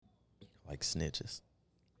Like snitches.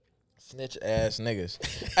 Snitch ass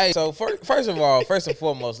niggas. Hey, so first and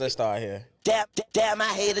foremost, let's start here. Damn, I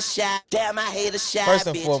hate a shot. Damn, I hate a shot. First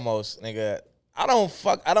and foremost, nigga, I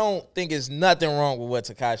don't think it's nothing wrong with what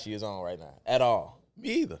Tekashi is on right now at all.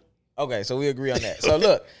 Me either. Okay, so we agree on that. So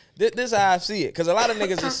look, this is how I see it, because a lot of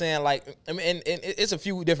niggas is saying like, I mean, and it's a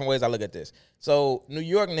few different ways I look at this. So New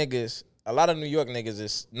York niggas, a lot of New York niggas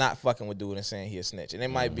is not fucking with dude and saying he a snitch, and it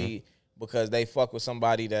might be because they fuck with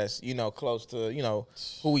somebody that's, you know, close to, you know,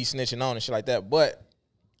 who he snitching on and shit like that. But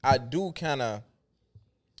I do kind of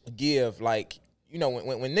give, like, you know,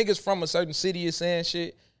 when niggas from a certain city is saying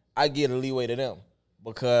shit, I give a leeway to them,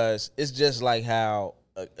 because it's just like how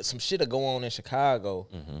some shit will go on in Chicago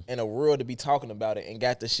and the world to be talking about it and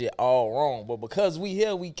got the shit all wrong. But because we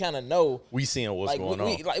here, we kind of know. We seeing what's going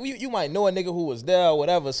on. You might know a nigga who was there or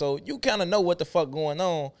whatever, so you kind of know what the fuck going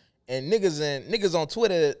on. And niggas on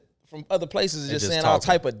Twitter from other places is just saying all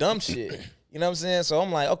type of dumb shit. You know what I'm saying? So I'm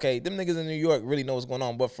like, okay, them niggas in New York really know what's going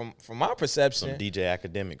on. But from my perception, Some DJ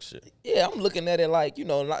academic shit. yeah, I'm looking at it like, you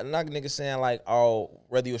know, not niggas saying like, oh,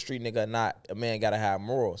 whether you a street nigga or not, a man gotta have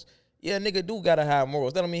morals. Yeah, nigga do gotta have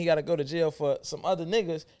morals. That don't mean he gotta go to jail for some other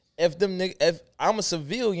niggas. If I'm a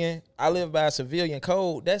civilian, I live by a civilian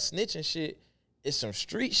code. That snitching shit is some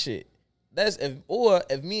street shit.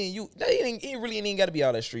 If me and you, it really ain't gotta be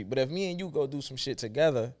all that street. But if me and you go do some shit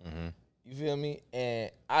together, you feel me? And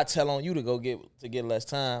I tell on you to go get less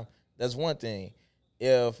time, that's one thing.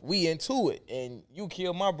 If we into it and you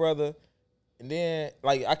kill my brother, and then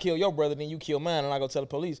like I kill your brother, then you kill mine, and I go tell the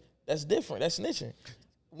police, that's different. That's snitching.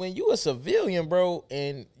 When you a civilian, bro,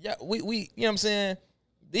 and yeah, we you know what I'm saying?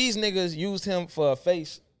 These niggas used him for a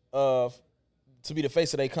face to be the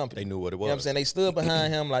face of their company. They knew what it was. You know what I'm saying? They stood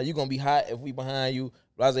behind him like, you gonna be hot if we behind you,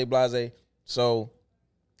 blase, blase. So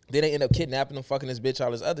then they end up kidnapping him, fucking this bitch, all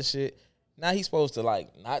this other shit. Now he's supposed to like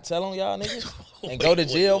not tell on y'all niggas and go to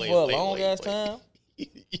jail for a long ass time.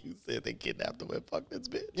 You said they kidnapped him and fucked this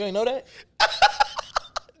bitch. You ain't know that?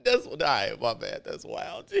 That's all right, my bad. That's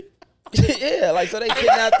wild, G. Yeah, like, so they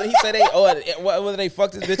kidnapped him. He said whether they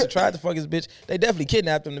fucked his bitch or tried to fuck his bitch, they definitely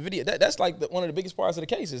kidnapped him. The video, that's like one of the biggest parts of the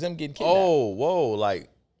case is him getting kidnapped. Oh, whoa, like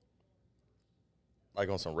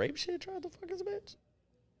on some rape shit, tried to fuck his bitch?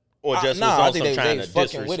 Or just was on some trying to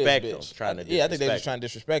disrespect him? Yeah, I think they was trying to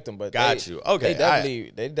disrespect him, but got you. Okay,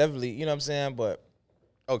 they definitely, you know what I'm saying? But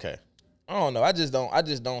okay, I don't know. I just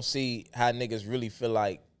don't see how niggas really feel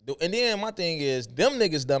like. And then my thing is, them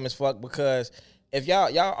niggas dumb as fuck, because if y'all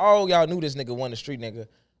knew this nigga wasn't a street nigga,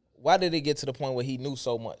 why did it get to the point where he knew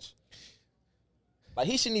so much? Like,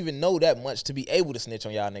 he shouldn't even know that much to be able to snitch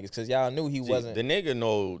on y'all niggas, because y'all knew he wasn't. The nigga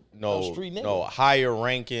no street nigga. No higher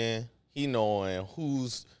ranking. He knowing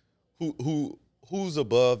who's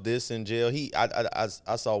above this in jail.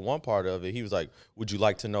 I saw one part of it. He was like, "Would you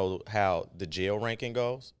like to know how the jail ranking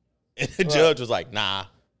goes?" And the judge was like, "Nah,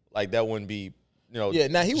 like that wouldn't be." You know, yeah,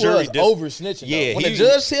 now he was over snitching. Yeah, when the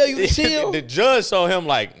judge tell you to chill, the judge told him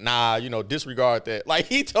like, nah, you know, disregard that. Like,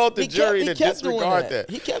 he told the jury to disregard that.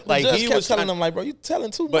 He kept like, the judge kept telling them like, bro, you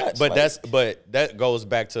telling too much. But that goes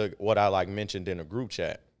back to what I like mentioned in a group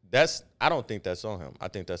chat. I don't think that's on him. I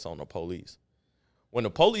think that's on the police. When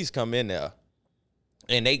the police come in there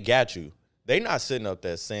and they got you, they not sitting up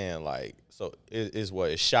there saying like, so it's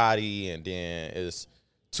Shotty and then it's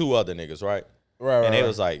two other niggas, right? Right, and they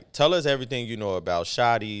was like, tell us everything you know about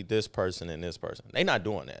Shotty, this person, and this person. They not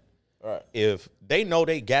doing that. Right. If they know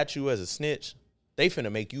they got you as a snitch, they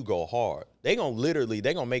finna make you go hard. They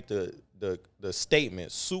gonna make the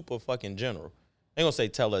statement super fucking general. They gonna say,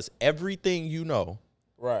 tell us everything you know.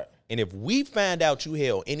 Right. And if we find out you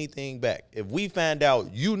held anything back, if we find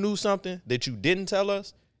out you knew something that you didn't tell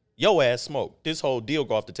us, your ass smoked. This whole deal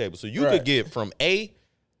go off the table. So you could get from A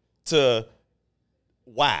to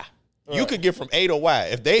Y. You could get from A to Y.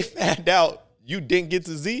 If they found out you didn't get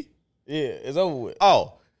to Z, yeah, it's over with.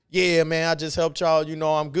 Oh, yeah, man, I just helped y'all. You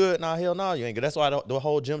know I'm good. Nah, hell no, you ain't good. That's why the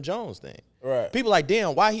whole Jim Jones thing. Right. People like,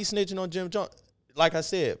 damn, why he snitching on Jim Jones? Like I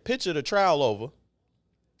said, picture the trial over.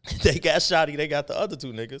 They got Shotty. They got the other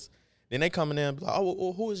two niggas. Then they come in there and be like, oh,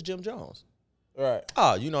 well, who is Jim Jones? Right.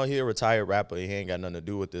 Oh, you know, he a retired rapper. He ain't got nothing to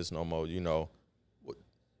do with this no more, you know.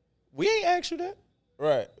 We ain't asked you that.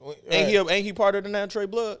 Right. Ain't he part of the Nantre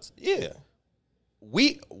Bloods? Yeah.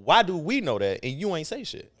 Why do we know that and you ain't say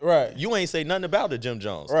shit? Right. You ain't say nothing about the Jim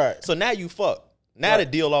Jones. Right. So now you fuck. Now the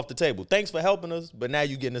deal off the table. Thanks for helping us, but now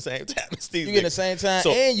you getting the same time as these You getting the same time,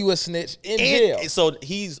 so, and you a snitch in jail. So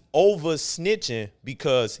he's over snitching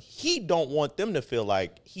because he don't want them to feel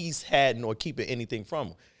like he's had nor keeping anything from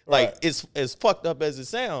him. Like, it's as fucked up as it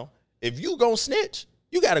sound, if you gonna snitch,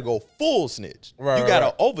 you got to go full snitch. Right, you got to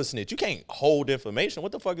right. over snitch. You can't hold information.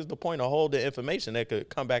 What the fuck is the point of holding information that could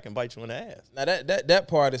come back and bite you in the ass? Now that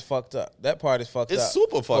part is fucked up. That part is fucked up. It's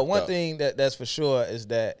super fucked But one up. thing that's for sure is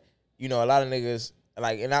that, you know, a lot of niggas,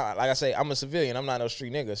 like I say, I'm a civilian. I'm not no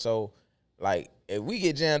street nigga. So, like, if we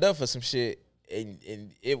get jammed up for some shit and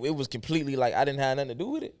it was completely like I didn't have nothing to do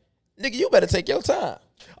with it, nigga, you better take your time.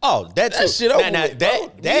 Oh, That shit over with,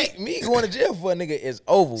 bro. that me going to jail for a nigga is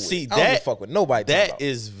over with. See, I don't give a fuck with nobody. talking that about.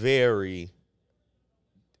 is very,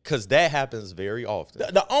 because that happens very often.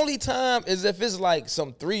 The only time is if it's like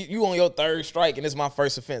you on your third strike and it's my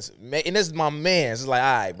first offense. And this is my man's. It's like,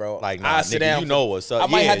 all right, bro. Like, nah, I sit nigga, down you know what's up. I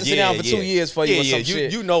might Yeah, have to sit down for 2 yeah. years for you Yeah, or some yeah,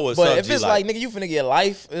 shit. you know what's but up, if G, it's like, nigga, you finna get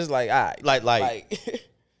life, it's like, all right. Like,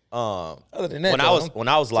 other than that, when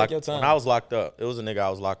I was take your time. locked up, it was a nigga I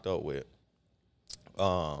was locked up with.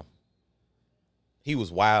 He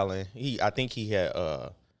was wilding. I think he had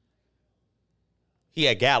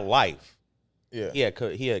got life. yeah,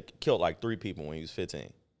 He had killed like 3 people when he was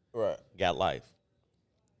 15. right. Got life.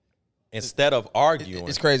 Instead of arguing,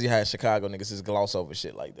 It's crazy how Chicago niggas just gloss over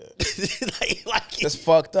shit like that. like That's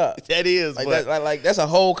fucked up. that is, Like but that, that's a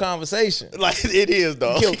whole conversation. like it is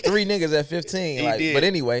though. Killed 3 niggas at 15. He Like, did. but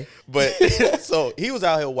anyway, But so he was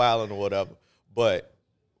out here wilding or whatever. But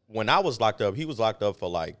when I was locked up, he was locked up for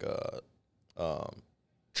like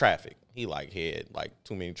traffic. He like had like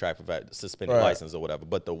too many traffic suspended Right. license or whatever.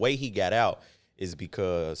 But the way he got out is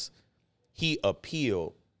because he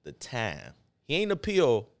appealed the time. He ain't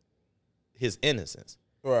appeal his innocence.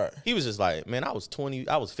 right. He was just like, man, I was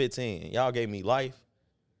 15. Y'all gave me life.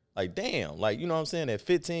 Like, damn. Like, you know what I'm saying? At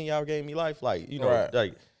 15, y'all gave me life. Like, you know, Right.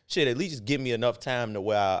 like, shit, at least give me enough time to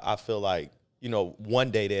where I feel like, you know, one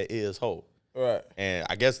day there is hope. Right. And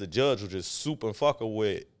I guess the judge was just super fucker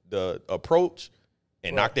with the approach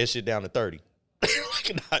and knocked that shit down to 30.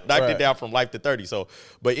 Knocked Right. it down from life to 30. So,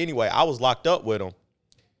 but anyway, I was locked up with him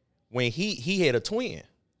when he had a twin.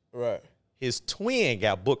 Right. His twin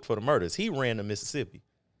got booked for the murders. He ran to Mississippi.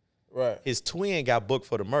 Right. His twin got booked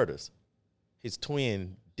for the murders. His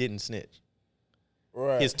twin didn't snitch.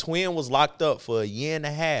 Right. His twin was locked up for 1.5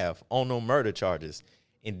 years on no murder charges.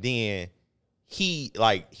 And then he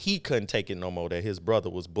couldn't take it no more that his brother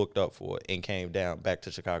was booked up for it and came down back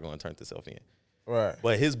to Chicago and turned himself in. Right.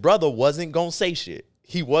 But his brother wasn't going to say shit.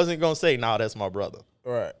 He wasn't going to say, nah, that's my brother.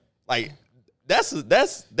 Right. Like,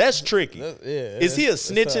 that's tricky. Is he a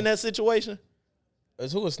snitch in that situation?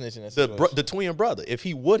 Who was snitching that situation? The twin brother. If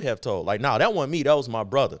he would have told, like, nah, that wasn't me, that was my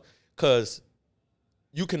brother. Because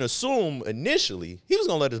you can assume initially he was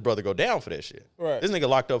going to let his brother go down for that shit. Right. This nigga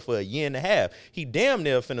locked up for 1.5 years. He damn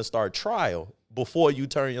near finna start trial before you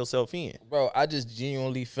turn yourself in. Bro, I just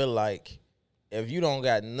genuinely feel like if you don't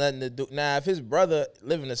got nothing to do. Now, if his brother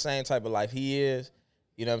living the same type of life he is,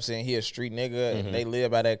 you know what I'm saying, he a street nigga and they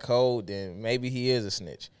live by that code, then maybe he is a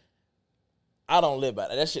snitch. I don't live by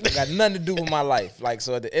that. That shit got nothing to do with my life. Like,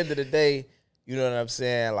 so at the end of the day, you know what I'm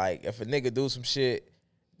saying? Like, if a nigga do some shit,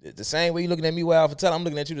 the same way you looking at me wild for telling, I'm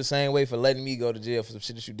looking at you the same way for letting me go to jail for some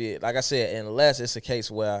shit that you did. Like I said, unless it's a case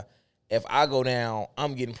where if I go down,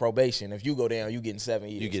 I'm getting probation. If you go down, you getting 7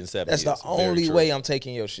 years. You getting 7 That's years. the only Very way true. I'm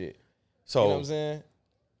taking your shit. So You know what I'm saying?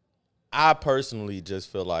 I personally just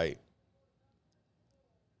feel like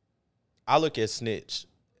I look at snitch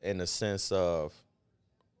in the sense of,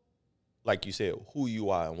 like you said, who you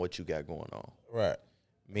are and what you got going on. Right.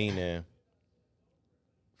 Meaning,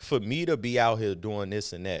 for me to be out here doing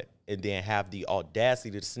this and that and then have the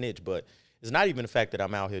audacity to snitch, but it's not even the fact that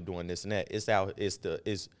I'm out here doing this and that.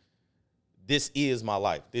 This is my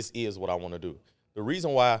life. This is what I want to do. The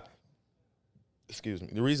reason why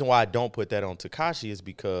I don't put that on Tekashi is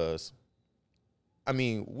because, I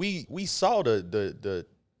mean, we saw the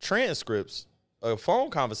transcripts of phone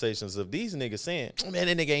conversations of these niggas saying, man,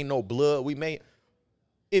 that nigga ain't no blood.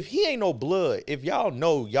 If he ain't no blood, if y'all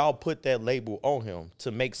know y'all put that label on him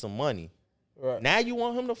to make some money, Right. now you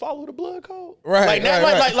want him to follow the blood code? Right, Like, now,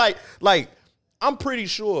 right. like, I'm pretty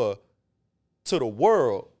sure to the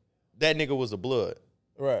world that nigga was a blood.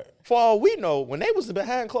 Right. For all we know, when they was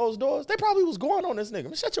behind closed doors, they probably was going on this nigga.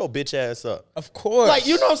 Man, shut your bitch ass up. Of course. Like,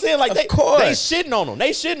 you know what I'm saying? Like, Of they course. shitting on him.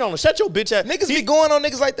 They shitting on him. Shut your bitch ass. Niggas be going on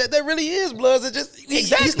niggas like that. That really is bloods. It just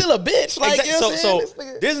he's still a bitch. Like, Exactly. you know what I'm saying?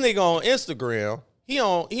 So this nigga on Instagram, he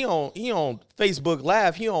on Facebook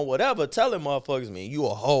Live, he on whatever, telling motherfuckers, man, you a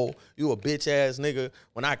hoe, you a bitch ass nigga.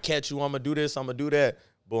 When I catch you, I'ma do this, I'ma do that.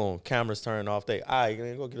 Boom, cameras turn off. They, all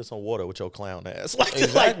right, go get us some water with your clown ass.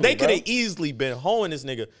 Like they could have easily been hoeing this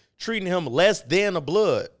nigga, treating him less than a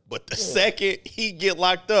blood. But the second he get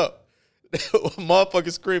locked up,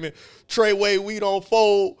 Motherfuckers screaming, Treyway, we don't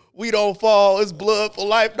fold, we don't fall, it's blood for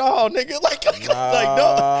life. No, nigga,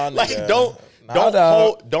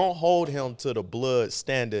 don't hold him to the blood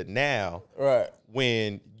standard now. Right.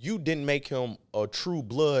 When you didn't make him a true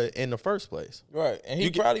blood in the first place. Right. And he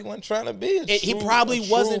probably wasn't trying to be he probably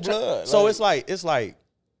wasn't blood. So it's like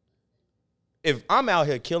if I'm out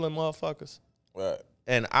here killing motherfuckers, right,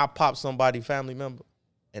 and I pop somebody family member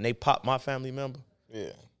and they pop my family member,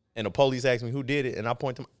 yeah, and the police ask me who did it and I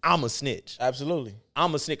point to them, I'm a snitch. Absolutely.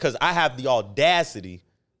 I'm a snitch because I have the audacity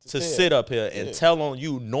to sit up here and tell on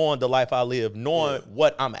you, knowing the life I live, knowing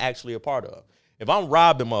what I'm actually a part of. If I'm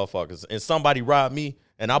robbing motherfuckers and somebody robbed me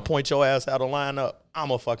and I point your ass out of line up, I'm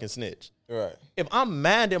a fucking snitch. Right. If I'm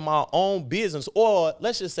minding my own business, or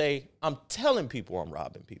let's just say I'm telling people I'm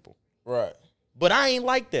robbing people. Right. But I ain't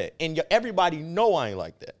like that. And everybody know I ain't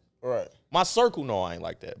like that. Right. My circle know I ain't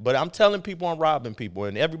like that. But I'm telling people I'm robbing people,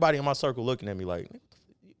 and everybody in my circle looking at me like,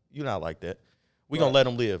 you're not like that. We gonna let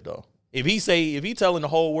him live though. If he telling the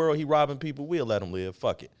whole world he robbing people, we'll let him live.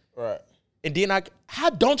 Fuck it. Right. And then how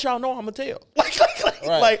don't y'all know I'm gonna tell?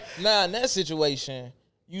 Like now in that situation,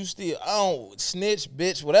 you still snitch,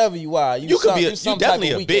 bitch, whatever you are. You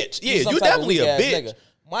definitely a bitch. Yeah, you definitely a bitch. Nigga.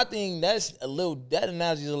 My thing, that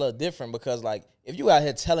analogy is a little different because like if you out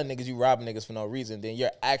here telling niggas you robbing niggas for no reason, then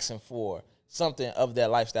you're asking for something of that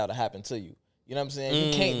lifestyle to happen to you. You know what I'm saying?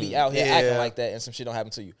 You can't be out here acting like that and some shit don't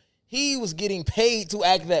happen to you. He was getting paid to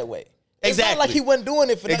act that way. It's not like he wasn't doing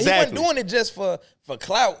it for that. He wasn't doing it just for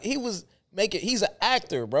clout. He's an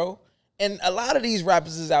actor, bro. And a lot of these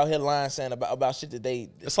rappers is out here lying saying about shit that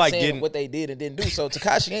it's like saying what they did and didn't do. So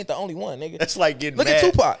Tekashi ain't the only one, nigga. That's like getting Look at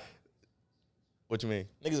Tupac. What you mean?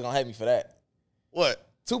 Niggas gonna hate me for that. What?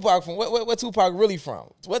 Tupac from what Tupac really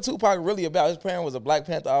from? What Tupac really about? His parent was a Black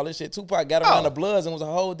Panther, all this shit. Tupac got around the Bloods and was a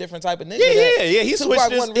whole different type of nigga. Yeah. He Tupac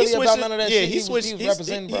switched wasn't really about none of that shit. He was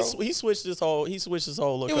representing, bro. He switched his whole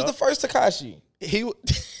look. He was the first Tekashi.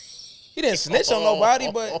 He didn't snitch on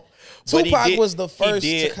nobody, but Tupac was the first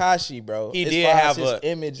Tekashi, bro. He did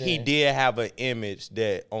have an image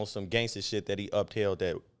that on some gangster shit that he upheld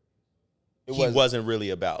that he wasn't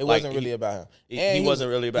really about. It wasn't really about him. He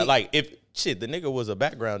wasn't really about the nigga was a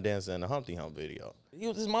background dancer in the Humpty Hump video.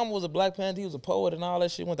 His mama was a Black Panther. He was a poet and all that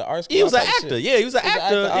shit. Went to art school. He was an actor. Yeah, he was an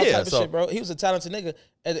actor. All type of shit, bro. He was a talented nigga.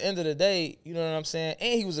 At the end of the day, you know what I'm saying?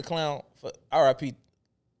 And he was a clown for R.I.P.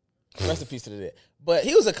 Rest in peace to the dead. But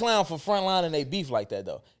he was a clown for frontlining they beef like that,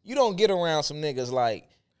 though. You don't get around some niggas like,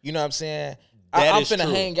 you know what I'm saying? I'm finna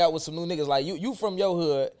hang out with some new niggas like you from your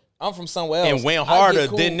hood. I'm from somewhere else. And went harder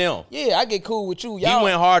than them. Yeah, I get cool with you. He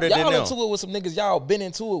went harder than them. Y'all into it with some niggas y'all been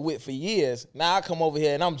into it with for years. Now I come over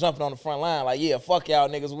here and I'm jumping on the front line like, yeah, fuck y'all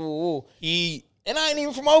niggas, woo woo. And I ain't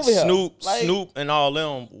even from over here. Snoop and all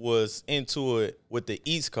them was into it with the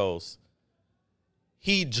East Coast.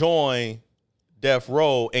 He joined Death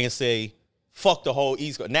Row and say, fuck the whole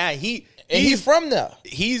East Coast. Now he's from there.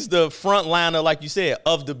 He's the front liner, like you said,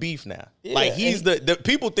 of the beef now. Yeah, like he's the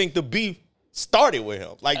people think the beef started with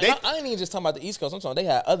him. Like I ain't even just talking about the East Coast. I'm talking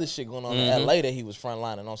they had other shit going on in LA that he was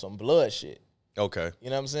frontlining on some blood shit. Okay. You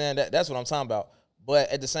know what I'm saying? That's what I'm talking about. But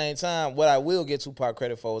at the same time, what I will get Tupac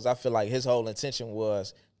credit for is I feel like his whole intention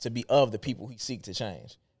was to be of the people he seek to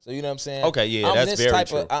change. So you know what I'm saying? Okay, yeah, that's very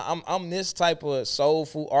true. I'm this type of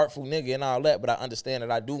soulful, artful nigga and all that, but I understand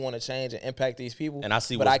that I do want to change and impact these people. And I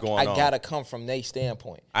see what's going on. I gotta come from their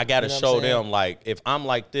standpoint. I gotta show them like if I'm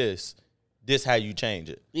like this how you change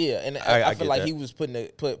it. Yeah, and I feel like he was putting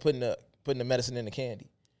the medicine in the candy.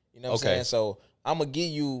 You know what I'm saying? So I'm gonna give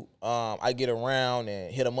you, I get around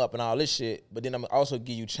and hit him up and all this shit, but then I'm gonna also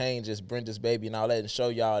give you changes, Brenda's baby and all that, and show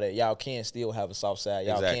y'all that y'all can still have a soft side.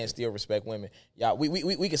 Y'all can still respect women. Y'all, we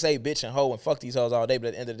can say bitch and hoe and fuck these hoes all day, but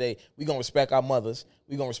at the end of the day, we gonna respect our mothers.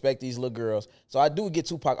 We gonna respect these little girls. So I do get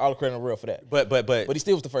Tupac all the credit in the real for that. But he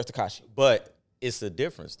still was the first Tekashi. But it's a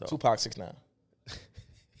difference though. Tupac 6ix9ine.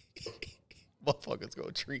 Motherfuckers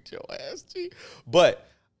gonna treat your ass, G. But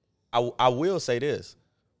I will say this.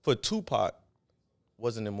 For Tupac,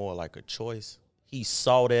 wasn't it more like a choice? He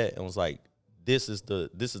saw that and was like, this is the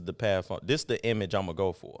path, this is the image I'm gonna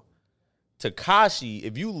go for. Tekashi,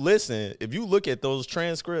 if you look at those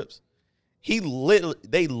transcripts, he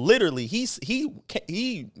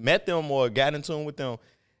met them or got into them with them,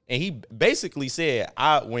 and he basically said,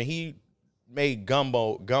 when he made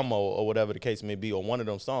Gummo or whatever the case may be, or one of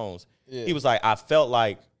them songs, he was like, I felt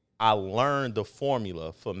like I learned the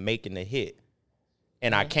formula for making a hit,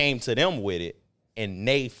 and I came to them with it, and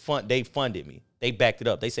they funded me. They backed it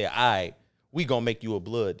up. They said, all right, we gonna make you a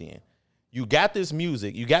blood then. You got this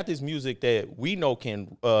music that we know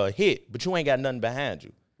can hit, but you ain't got nothing behind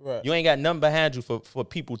you. Right. You ain't got nothing behind you for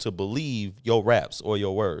people to believe your raps or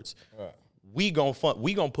your words. Right. We gonna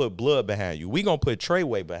put blood behind you. We gonna put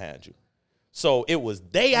Treyway behind you. So it was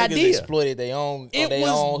they Niggas idea. exploited their own. It their was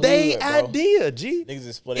own they hood, bro. idea, G. Niggas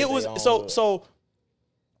exploited It was their own so hood. so.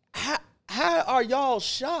 How are y'all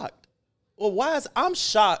shocked? Well, why is I'm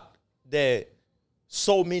shocked that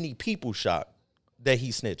so many people shocked that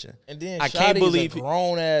he's snitching. And then I Shotty can't believe is a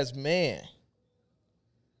grown ass man.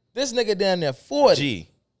 This nigga down there 40. G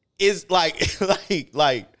is like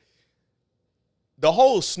like the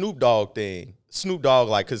whole Snoop Dogg thing. Snoop Dogg,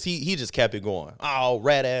 like, cause he just kept it going. Oh,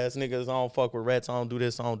 rat ass niggas, I don't fuck with rats, I don't do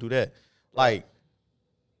this, I don't do that. Like,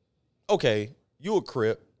 okay, you a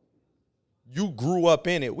Crip. You grew up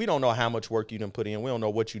in it. We don't know how much work you done put in. We don't know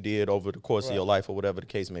what you did over the course of your life or whatever the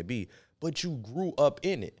case may be. But you grew up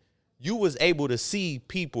in it. You was able to see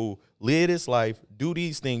people live this life, do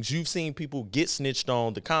these things. You've seen people get snitched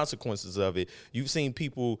on, the consequences of it. You've seen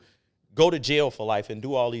people go to jail for life and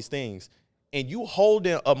do all these things. And you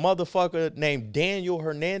holding a motherfucker named Daniel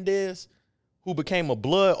Hernandez who became a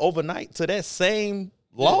blood overnight to that same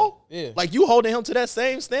law? Yeah. Like, you holding him to that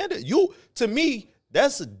same standard? To me,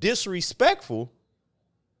 that's disrespectful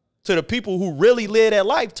to the people who really live that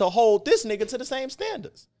life to hold this nigga to the same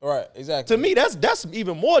standards. Right, exactly. To me, that's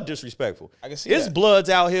even more disrespectful. I can see It's that. bloods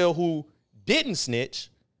out here who didn't snitch,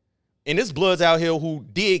 and it's bloods out here who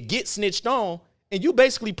did get snitched on, and you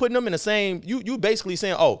basically putting them in the same, you basically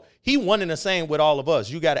saying, oh, he one in the same with all of us.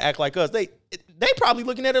 You got to act like us. They probably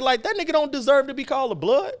looking at it like, that nigga don't deserve to be called a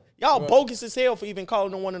blood. Y'all bogus as hell for even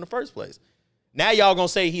calling him one in the first place. Now y'all gonna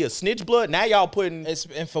say he a snitch blood. Now y'all putting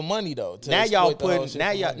And for money though. now y'all putting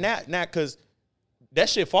now because that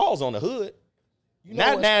shit falls on the hood. You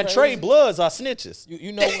know what's now crazy? Trey Bloods are snitches.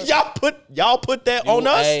 You know what's- y'all put that on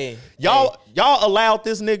us. hey, y'all allowed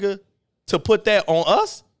this nigga to put that on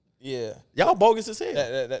us. Yeah. Y'all bogus as hell.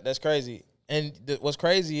 That's crazy. And what's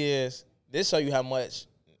crazy is this show you how much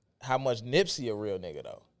Nipsey a real nigga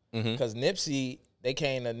though. Because Nipsey, they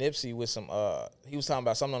came to Nipsey with some he was talking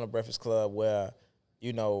about something on the Breakfast Club where,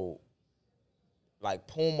 you know, like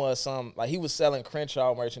Puma or something, like he was selling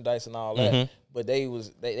Crenshaw merchandise and all that, but they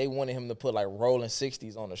wanted him to put like rolling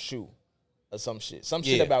 60s on the shoe or some shit. Some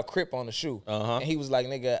shit Yeah. about Crip on the shoe. Uh-huh. And he was like,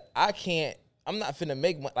 nigga, I'm not finna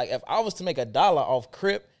make money. Like if I was to make $1 off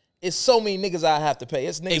Crip, it's so many niggas I have to pay.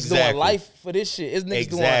 It's niggas Exactly. doing life for this shit. It's niggas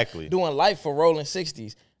Exactly. doing life for rolling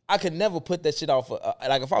 60s. I could never put that shit off.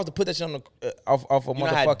 Like if I was to put that shit on the off a You know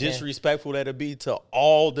how motherfucking. disrespectful that'd be to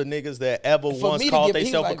all the niggas that ever For once me to called give, he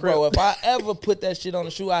was themselves like, a Crip. bro, if I ever put that shit on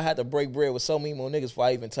the shoe, I had to break bread with so many more niggas before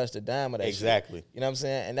I even touched a dime of that Exactly. shit. You know what I'm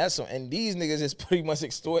saying? And these niggas just pretty much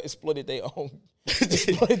exploited their own,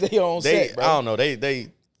 set, bro. I don't know.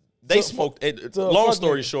 They So, smoked. so Long fuck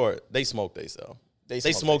story niggas. short, they smoked themselves. They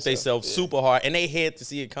smoked smoked theyself, themselves yeah. super hard, and they had to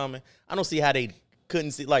see it coming. I don't see how they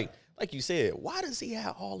couldn't see. Like you said, why does he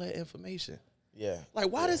have all that information? Yeah.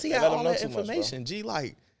 Like, why does he They have let him all know that too much, bro. information? G,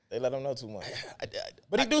 like, They let him know too much.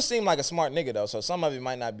 But he do seem like a smart nigga though, so some of it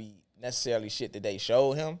might not be necessarily shit that they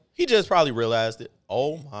showed him. he just probably realized it.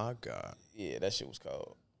 Oh my god, Yeah, that shit was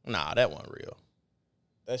cold. nah, that wasn't real.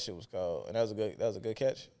 That shit was cold, and that was a good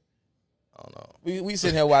catch. I don't know. We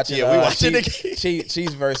sitting here watching. Yeah, we watching the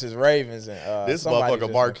Chiefs versus Ravens, and This somebody motherfucker just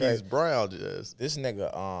went Marquise crazy. Brown just This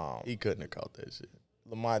nigga, he couldn't have caught that shit.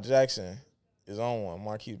 Lamar Jackson is on one.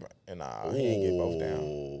 Marquise Brown, and nah, he ain't get both down.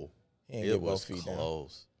 Ooh, He ain't it get was both feet down.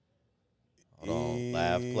 close. Hold on,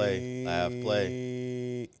 live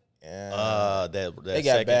play. Yeah. That they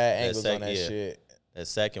got second, bad angles that on that yeah, shit. That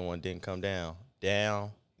second one didn't come down.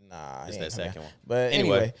 Down. Nah, It's he ain't that come second down. one. But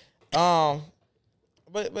Anyway. anyway,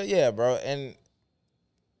 but yeah, bro, and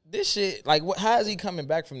this shit, like, how is he coming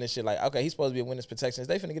back from this shit? Like, okay, he's supposed to be a witness protection. Is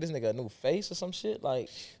they finna get this nigga a new face or some shit? Like,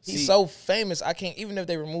 he's See- so famous. I can't, even if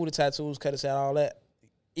they remove the tattoos, cut his head, all that,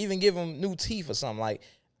 even give him new teeth or something. Like,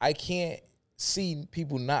 I can't see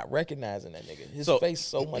people not recognizing that nigga. His face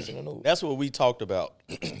so much in the news. That's what we talked about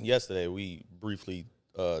yesterday. We briefly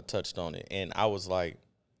touched on it, and I was like,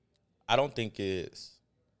 I don't think the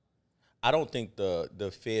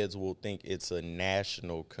feds will think it's a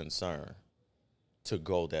national concern to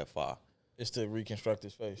go that far. Just to reconstruct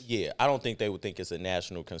his face. Yeah, I don't think they would think it's a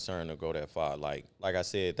national concern to go that far. Like I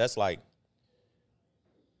said, that's like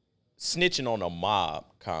snitching on a mob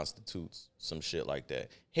constitutes some shit like that.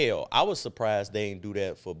 Hell, I was surprised they didn't do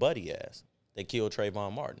that for Buddy ass. They killed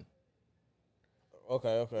Trayvon Martin.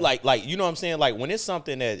 Okay. Like you know what I'm saying? Like when it's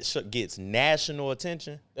something that gets national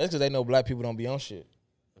attention, That's because they know black people don't be on shit.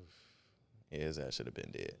 yeah, his ass should have been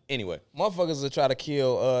dead. Anyway, Motherfuckers will try to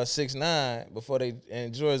kill 6ix9ine before they,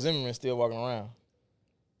 and George Zimmerman still walking around.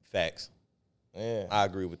 facts. Yeah. I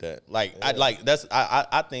agree with that. Like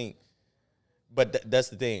I think, but that's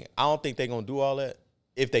the thing. I don't think they're gonna do all that.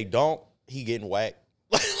 If they don't, he getting whacked.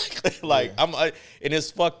 Like and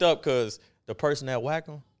it's fucked up because the person that whack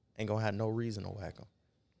him ain't gonna have no reason to whack him.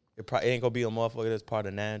 It ain't gonna be a motherfucker that's part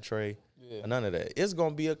of 9 Trey. Yeah. None of that. It's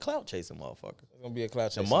gonna be a clout chasing motherfucker. It's gonna be a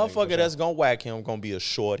clout chasing. The motherfucker that's gonna whack him gonna be a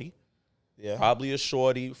shorty. Yeah. Probably a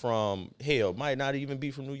shorty from hell. Might not even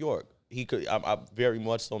be from New York. He could. I very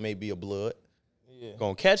much so may be a blood. Yeah.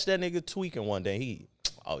 Gonna catch that nigga tweaking one day.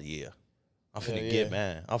 Oh yeah. I'm finna get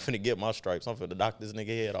man. I'm finna get my stripes. I'm finna knock this nigga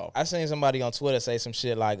head off. I seen somebody on Twitter say some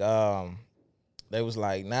shit like, they was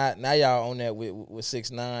like, now y'all on that with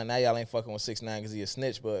 6ix9ine. Now y'all ain't fucking with 6ix9ine because he a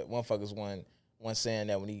snitch, but motherfuckers one saying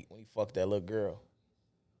that when he fucked that little girl.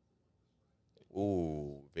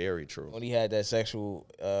 Ooh, very true. When he had that sexual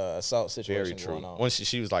assault situation very true. Going on. When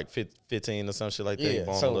she was like 15 or some shit like that. He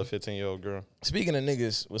boned a little 15-year-old girl. Speaking of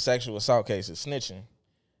niggas with sexual assault cases, snitching.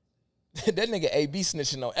 That nigga AB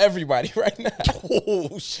snitching on everybody right now.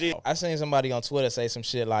 Oh, shit. I seen somebody on Twitter say some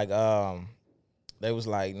shit like, they was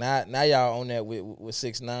like, now y'all on that with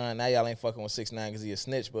 6ix9ine. Now y'all ain't fucking with 6ix9ine because he a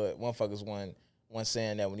snitch, but motherfuckers one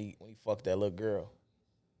saying that when he fucked that little girl.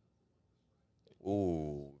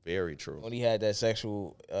 Ooh, very true. When he had that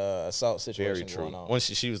sexual assault situation very true. Going on. When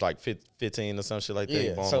she was like 15 or some shit like that. He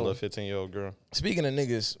boned a little 15-year-old girl. Speaking of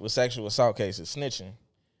niggas with sexual assault cases, snitching.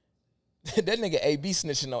 That nigga AB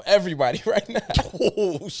snitching on everybody right now.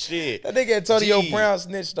 Oh, shit. That nigga Antonio Brown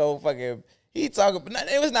snitched on fucking... He talking...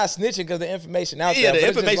 It was not snitching because the information out there. Yeah, the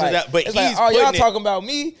information's out. But it's he's like, y'all talking about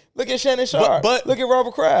me? Look at Shannon Sharpe. But look at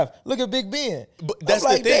Robert Kraft. Look at Big Ben. But that's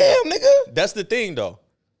I'm like, the thing. damn, nigga. That's the thing, though.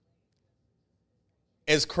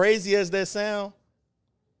 As crazy as that sound,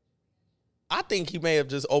 I think he may have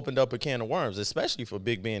just opened up a can of worms, especially for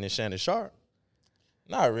Big Ben and Shannon Sharpe.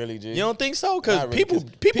 Not really, G. You don't think so? Because really,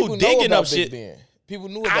 people digging up Big shit. Ben. People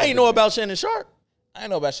knew about I ain't know about Shannon Sharpe. I ain't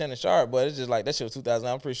know about Shannon Sharpe, but it's just like that shit was 2000.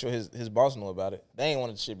 I'm pretty sure his boss knew about it. They ain't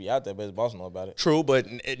want the shit be out there, but his boss knew about it. True, but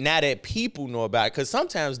now that people know about it, because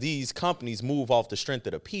sometimes these companies move off the strength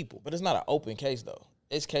of the people. But it's not an open case though.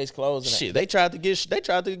 It's case closed. And Shit, they tried to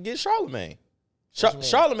get Charlemagne.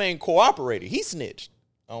 Charlemagne cooperated. He snitched.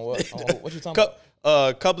 On what? What you talking about?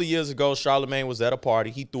 A couple of years ago, Charlemagne was at a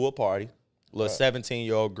party. He threw a party. Little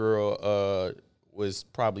 17-year-old girl was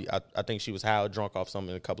probably, I think she was high or drunk off something,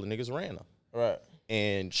 and a couple of niggas ran her. Right.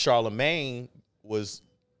 And Charlemagne was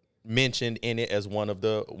mentioned in it as one of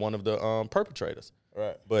the perpetrators.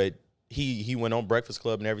 Right. But he went on Breakfast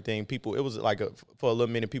Club and everything. People, it was like for a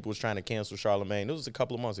little minute, people was trying to cancel Charlemagne. It was a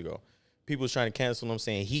couple of months ago. People was trying to cancel him,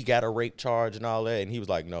 saying he got a rape charge and all that, and he was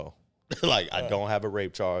like, no, I don't have a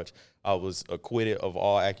rape charge. I was acquitted of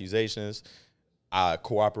all accusations. I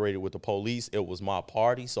cooperated with the police. It was my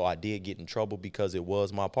party, so I did get in trouble because it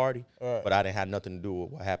was my party. Right. But I didn't have nothing to do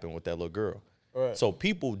with what happened with that little girl. Right. So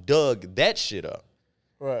people dug that shit up.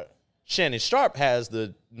 Right. Shannon Sharpe has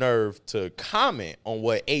the nerve to comment on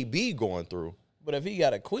what AB going through. But if he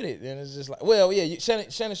got acquitted, then it's just like, well, yeah,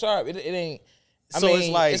 Shannon Sharpe, it ain't. It's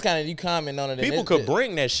like it's kind of you comment on it. People could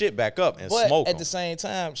bring that shit back up and smoke. But at the same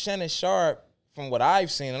time, Shannon Sharpe, from what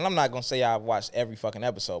I've seen, and I'm not gonna say I've watched every fucking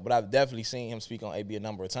episode, but I've definitely seen him speak on AB a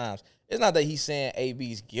number of times. It's not that he's saying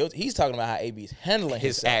AB's guilty. He's talking about how AB's handling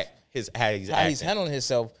himself. How he's handling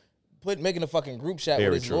himself, making a fucking group chat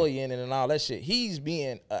with his lawyer in it and all that shit. He's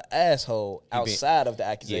being an asshole outside of the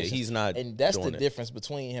accusation. Yeah, he's not. And that's the difference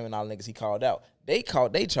between him and all the niggas he called out. They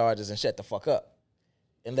called they charges and shut the fuck up.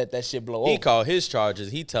 And let that shit blow over. He called his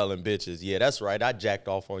charges. He telling bitches, yeah, that's right. I jacked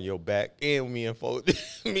off on your back. And me and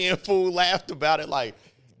Fool laughed about it like,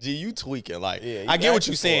 gee, you tweaking. Like, yeah, I get what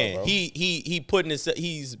you're saying. He putting his,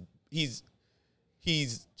 he's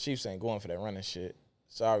Chiefs ain't going for that running shit.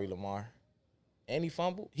 Sorry, Lamar. And he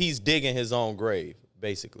fumbled. He's digging his own grave,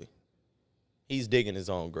 basically. He's digging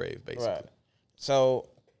his own grave, basically. Right. So,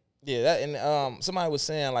 yeah, that and somebody was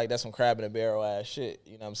saying like that's some crab in a barrel ass shit.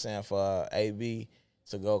 You know what I'm saying, for AB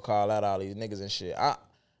to go call out all these niggas and shit.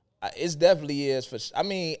 It definitely is for. I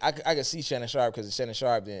mean, I could see Shannon Sharpe because Shannon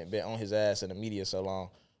Sharpe been on his ass in the media so long.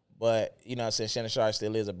 But you know, what I'm saying, Shannon Sharpe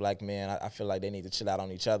still is a black man. I feel like they need to chill out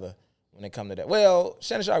on each other when it come to that. Well,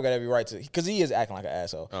 Shannon Sharpe got every right to, because he is acting like an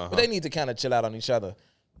asshole. But they need to kind of chill out on each other.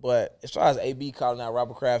 But as far as AB calling out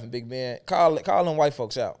Robert Kraft and Big Ben, call them white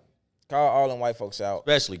folks out. Call all them white folks out.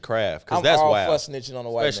 Especially Kraft, because that's wild. I'm all for snitching on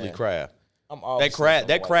the white Especially man. Kraft. I'm all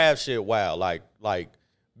that Kraft shit wild. Like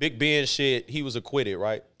Big Ben shit, he was acquitted,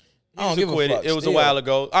 right? I don't give a fuck. It was Still, a while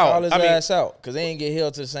ago. Call his I mean, ass out because they ain't get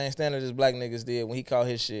held to the same standard as black niggas did when he called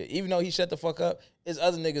his shit. Even though he shut the fuck up, there's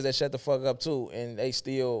other niggas that shut the fuck up too, and they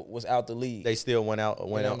still was out the league. they still went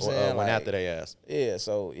what I'm saying? Like, after they ass. Yeah,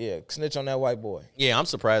 so yeah, snitch on that white boy. Yeah, I'm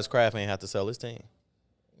surprised Kraft ain't have to sell his team.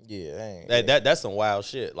 Yeah, That's some wild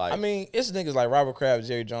shit. Like, I mean, it's niggas like Robert Kraft,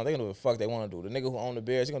 Jerry Jones. They gonna do what the fuck they want to do. The nigga who own the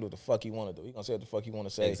Bears, he gonna do what the fuck he want to do. He gonna say what the fuck he want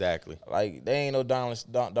to say. exactly. Like they ain't no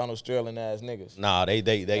Donald Sterling ass niggas. Nah, they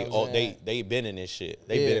know what I'm saying? they been in this shit.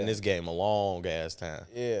 They been in Yeah. this game a long ass time.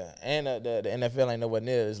 Yeah, and the NFL ain't nowhere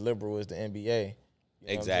near as liberal as the NBA. You know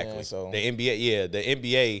what I'm Exactly. saying? So The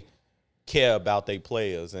NBA care about their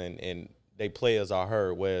players and they players are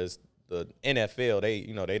heard, whereas the NFL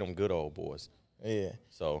they them good old boys. yeah.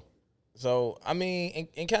 So I mean,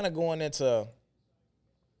 and kind of going into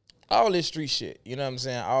all this street shit, you know what I'm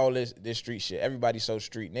saying? All this street shit. Everybody's so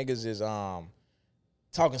street. Niggas is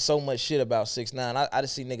talking so much shit about 6ix9ine. I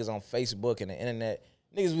just see niggas on Facebook and the internet.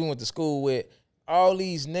 Niggas we went to school with. All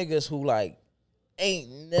these niggas who like ain't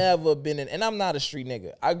never been in, and I'm not a street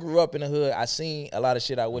nigga. I grew up in the hood. I seen a lot of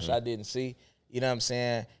shit I wish I didn't see. You know what I'm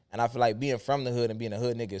saying? And I feel like being from the hood and being a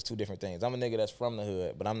hood nigga is two different things. I'm a nigga that's from the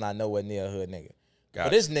hood, but I'm not nowhere near a hood nigga.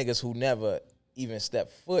 But there's niggas who never even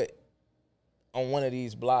stepped foot on one of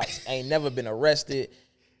these blocks, ain't never been arrested,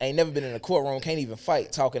 ain't never been in a courtroom, can't even fight,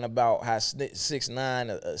 talking about how 6ix9ine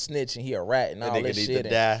a snitch and he a rat and That all nigga this need shit. to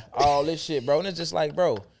die. All this shit, bro. And it's just like,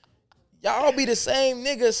 bro, y'all be the same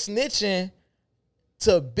niggas snitching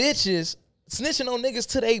to bitches, snitching on niggas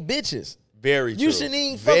to they bitches. very true. You shouldn't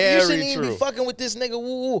even be fucking with this nigga.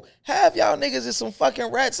 Woo woo. Half y'all niggas is some fucking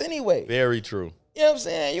rats anyway. Very true. You know what I'm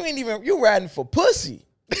saying? You riding for pussy.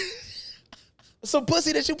 Some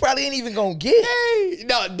pussy that you probably ain't even gonna get. Hey,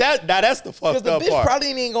 no, that's the Because fucked the up bitch part. probably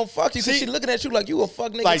ain't even gonna fuck you because she looking at you like you a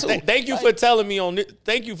fuck nigga Like, too. thank you for telling me on this.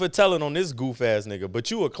 Thank you for telling on this goof ass nigga. But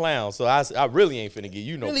you a clown, so I really ain't finna give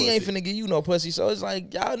you no really pussy. ain't finna give you no pussy. So it's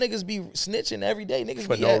like y'all niggas be snitching every day. Niggas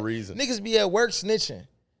For be no at, reason. Niggas be at work snitching.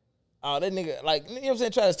 Oh, that nigga, like, you know what I'm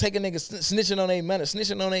saying? Try to take a nigga snitching on their man,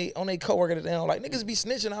 snitching on they coworker that they don't like. Niggas be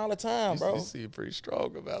snitching all the time, bro. You seem pretty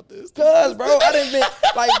strong about this. Cause, bro, I done been,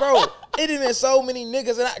 like, bro, it done been so many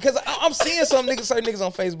niggas, and cause I'm seeing some niggas, certain niggas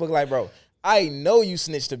on Facebook, like, bro, I know you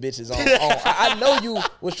snitched to bitches on I know you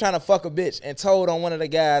was trying to fuck a bitch and told on one of the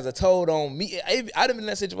guys or told on me. I done been in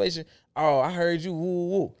that situation. Oh, I heard you, woo,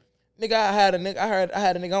 woo. Nigga, I had a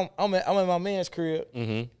nigga, I'm at my man's crib.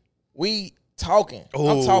 Mm-hmm. We talking. Ooh,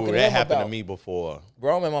 I'm talking to that him happened about, to me before.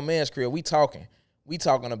 Bro, I'm at my man's crib. We talking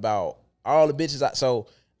about all the bitches. So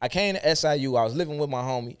I came to SIU. I was living with my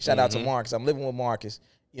homie. Shout out to Marcus. I'm living with Marcus.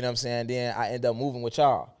 You know what I'm saying? Then I end up moving with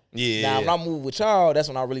y'all. Yeah. Now, when I moved with y'all, that's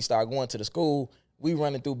when I really started going to the school. We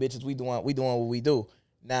running through bitches. We doing what we do.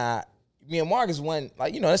 Now, me and Marcus went,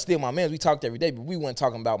 like, you know, that's still my man. We talked every day, but we weren't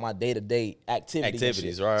talking about my day-to-day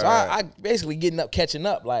activities. Right. So I basically catching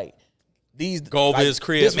up, like, these Go over like, his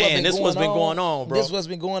crib. Man, this what's been going on, bro. This what's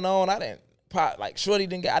been going on. I didn't pop, like, Shorty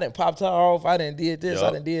I didn't pop her off. I didn't did this. Yup.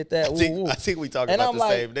 I didn't did that. I think we talking And about I'm the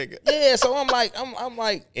like, same nigga. Yeah, so I'm like,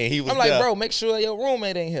 And he was I'm like, there. bro, make sure your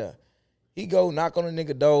roommate ain't here. He go knock on the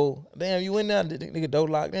nigga door. Damn, you in there? The nigga door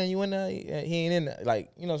locked. Damn, you in there? He ain't in there. Like,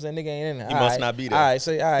 you know what I'm saying? Nigga ain't in there. He must not be there. All right,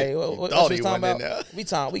 say, all right. What Thought we he talking wasn't about? in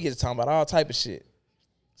there. We get to talking about all type of shit.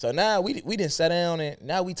 So now we didn't sit down and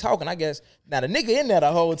now we talking. I guess now the nigga in there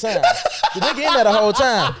the whole time.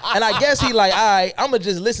 And I guess he like, all right, I'ma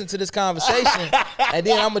just listen to this conversation and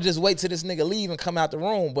then I'ma just wait till this nigga leave and come out the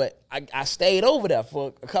room. But I stayed over there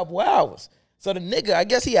for a couple hours. So the nigga, I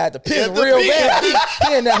guess he had to piss real bad.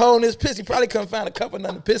 He in there holding his piss. He probably couldn't find a cup of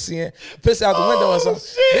nothing to piss in, piss out the window or something.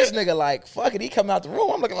 Shit. This nigga like, fuck it, he come out the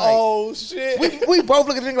room. I'm looking like, Oh shit. we both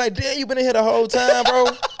look at the nigga like, damn, you been in here the whole time, bro.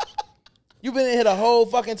 You been in here the whole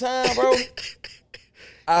fucking time, bro. All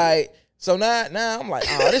right. So now I'm like,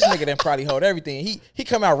 oh, this nigga done probably hold everything. He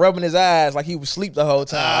come out rubbing his eyes like he was asleep the whole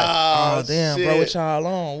time. Like, oh damn, shit. bro, what y'all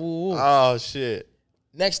on? Woo, woo. Oh shit.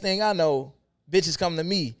 Next thing I know, bitches come to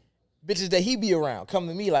me. Bitches that he be around come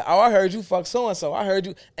to me like, oh, I heard you fuck so-and-so. I heard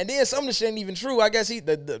you. And then some of the shit ain't even true. I guess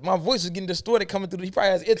my voice was getting distorted coming through. He probably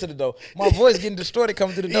has ear to the door. My voice getting distorted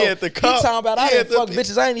coming through the door. He at the cup. He talking about I He didn't at the- fuck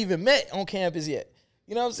bitches I ain't even met on campus yet.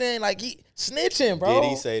 You know what I'm saying? Like, he snitching, bro. Did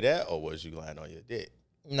he say that, or was you lying on your dick?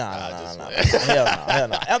 Nah. just- Hell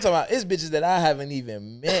no. I'm talking about it's bitches that I haven't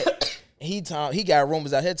even met. He got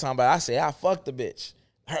rumors out here talking about, I say, I fucked the bitch.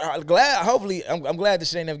 I'm glad that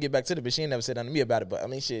shit ain't never get back to the bitch. She ain't never said nothing to me about it, but I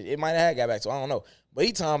mean, shit, it might have had got back to her, I don't know. But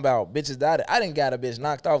he talking about bitches that I didn't got a bitch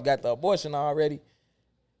knocked off, got the abortion already.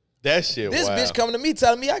 That shit. This wow. bitch coming to me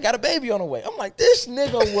telling me I got a baby on the way. I'm like, this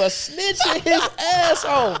nigga was snitching his ass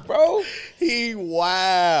off, bro. He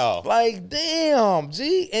wow. Like, damn,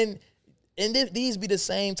 G. And these be the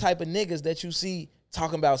same type of niggas that you see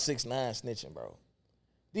talking about 6ix9ine snitching, bro.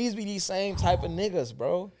 These be these same type of niggas,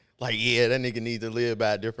 bro. Like, yeah, that nigga need to live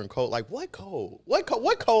by a different code. Like, what code? What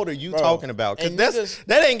code are you Bro, talking about? Because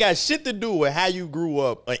that ain't got shit to do with how you grew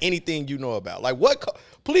up or anything you know about. Like,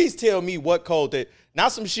 please tell me what code that.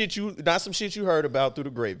 Not some shit you heard about through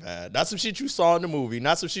the grapevine. Not some shit you saw in the movie.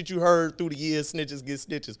 Not some shit you heard through the years. Snitches get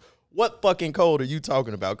stitches. What fucking code are you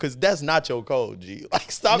talking about? Because that's not your code, G. Like,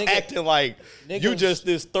 stop acting like you just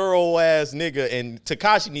this thorough ass nigga. And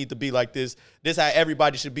Tekashi need to be like this. This how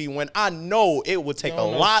everybody should be. When I know it would take a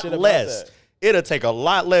lot less. It'll take a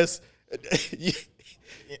lot less.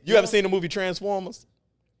 You ever seen the movie Transformers?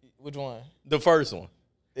 Which one? The first one.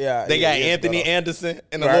 Yeah, they got Anthony Anderson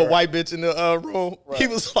and the little white bitch in the room. Right. He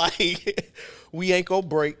was like, we ain't gonna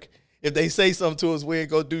break. If they say something to us, we ain't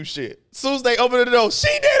gonna do shit. As soon as they open the door, she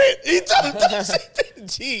did it. He told them,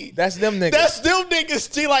 G. That's them niggas. That's them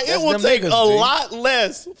niggas, G. Like, it will take a lot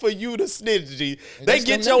less for you to snitch, G. They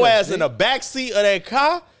get your ass in the back seat of that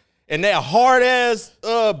car, and that hard ass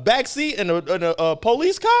back seat in a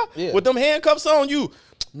police car with them handcuffs on you.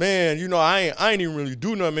 Man, you know, I ain't even really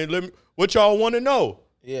do nothing, man. What y'all want to know?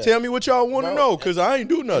 Yeah. Tell me what y'all want to know, because I ain't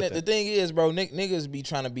do nothing. The thing is, bro, niggas be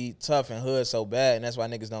trying to be tough and hood so bad, and that's why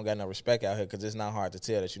niggas don't got no respect out here, because it's not hard to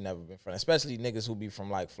tell that you never been friends, especially niggas who be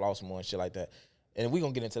from, like, Flossmoor and shit like that. And we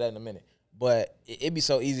gonna get into that in a minute. But it be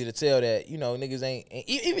so easy to tell that, you know, niggas ain't,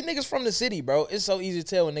 even niggas from the city, bro, it's so easy to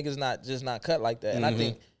tell when niggas not cut like that. And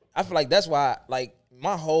I feel like that's why, like,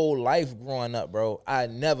 my whole life growing up, bro, I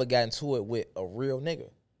never got into it with a real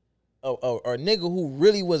nigga. A nigga who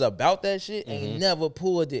really was about that shit ain't never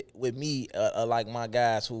pulled it with me, like my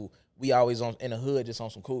guys who we always in the hood just on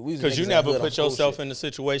some cool. Because you never put yourself in the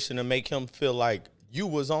situation to make him feel like you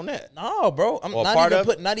was on that. No, bro. I'm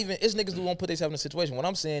not even. It's niggas who won't put themselves in the situation. What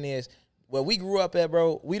I'm saying is, where we grew up at,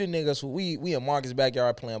 bro, we the niggas who we in Marcus'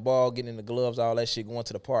 backyard playing ball, getting in the gloves, all that shit, going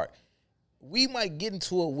to the park. We might get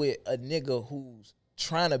into it with a nigga who's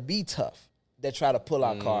trying to be tough, that try to pull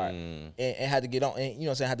our card and had to get on, and you know what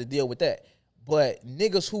I'm saying, had to deal with that. But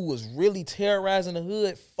niggas who was really terrorizing the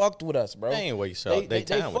hood fucked with us, bro. They ain't waste they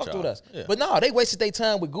fucked with us. Yeah. But no, they wasted their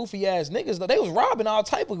time with goofy ass niggas. They was robbing all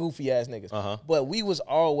type of goofy ass niggas. But we was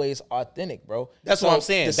always authentic, bro. That's what I'm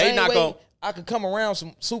saying. They not gonna. I could come around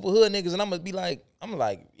some super hood niggas and I'm gonna be like,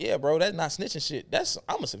 yeah, bro, that's not snitching shit.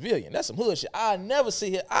 I'm a civilian. That's some hood shit. I never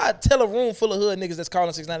see it. I tell a room full of hood niggas that's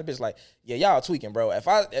calling 6ix9ine a bitch like, yeah, y'all tweaking, bro. If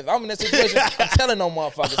I'm in that situation, I'm telling no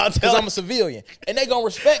motherfuckers because I'm a civilian, and they gonna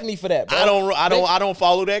respect me for that, bro. I don't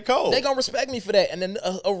follow that code. They gonna respect me for that, and then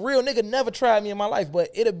a real nigga never tried me in my life, but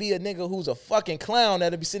it'll be a nigga who's a fucking clown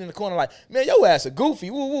that'll be sitting in the corner like, man, your ass a goofy.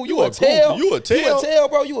 Woo woo, you a tail. You a tail,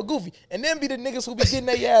 bro. You a goofy. And then be the niggas who be getting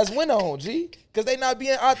their ass went on, G. Because they not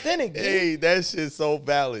being authentic, G. Hey, that shit's so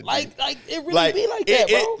valid. Like it really be like that,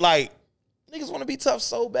 bro. Like niggas want to be tough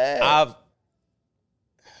so bad.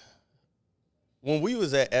 When we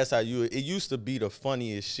was at SIU, it used to be the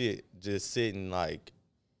funniest shit just sitting like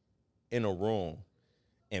in a room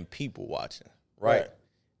and people watching, right?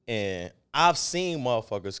 And I've seen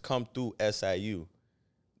motherfuckers come through SIU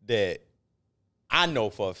that I know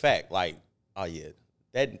for a fact, like, oh yeah,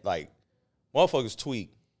 that like motherfuckers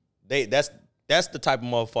tweak. That's the type of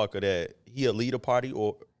motherfucker that he'll lead a party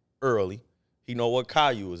or early. He know what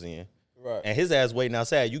car you was in. Right. And his ass waiting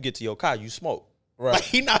outside. You get to your car, you smoke. Right. Like,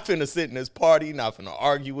 he not finna sit in this party. He not finna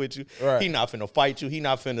argue with you. Right. He not finna fight you. He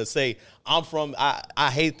not finna say, I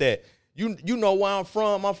hate that. You know where I'm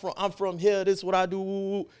from. I'm from here. This is what I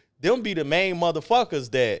do. Them be the main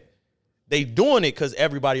motherfuckers that they doing it because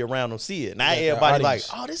everybody around them see it. Now everybody like,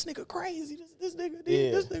 oh, this nigga crazy. This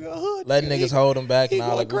nigga a hood. Letting niggas hold them back and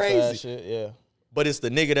all that crazy shit. Yeah. But it's the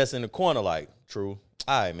nigga that's in the corner like, true.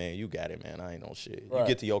 All right, man, you got it, man. I ain't no shit. Right. You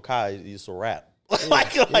get to your car, it's a wrap.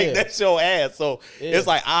 like that's your ass. So it's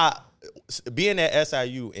like being at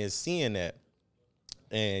SIU and seeing that,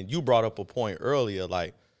 and you brought up a point earlier,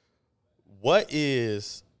 like what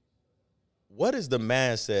is the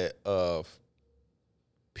mindset of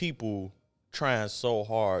people trying so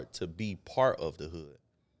hard to be part of the hood?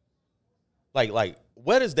 Like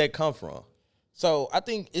where does that come from? So I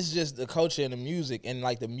think it's just the culture and the music, and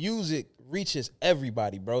like the music reaches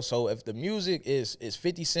everybody, bro. So if the music is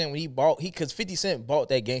 50 Cent, when because 50 Cent bought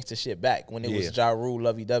that gangster shit back when it was Ja Rule,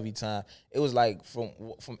 Lovey Dovey time. It was like from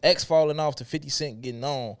X falling off to 50 Cent getting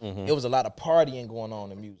on, it was a lot of partying going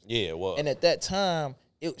on in music. Yeah, well. And at that time,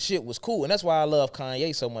 shit was cool. And that's why I love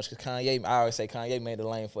Kanye so much, because I always say Kanye made a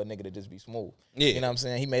lane for a nigga to just be smooth. Yeah. You know what I'm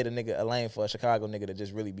saying? He made a lane for a Chicago nigga to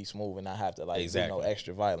just really be smooth and not have to like do no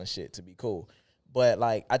extra violent shit to be cool. But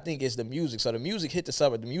like, I think it's the music. So the music hit the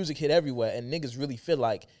suburb, the music hit everywhere, and niggas really feel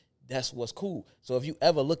like that's what's cool. So if you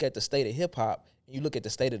ever look at the state of hip hop and you look at the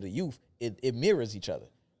state of the youth, it mirrors each other.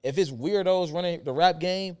 If it's weirdos running the rap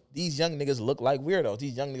game, these young niggas look like weirdos.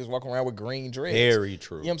 These young niggas walking around with green dreads. Very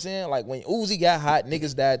true. You know what I'm saying? Like when Uzi got hot,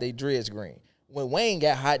 niggas dyed they dreads green. When Wayne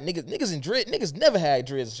got hot, niggas never had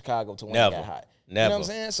dreads in Chicago till Wayne got hot. You know what I'm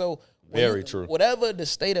saying? So very true. Whatever the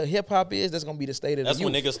state of hip hop is, that's gonna be the state of the youth. That's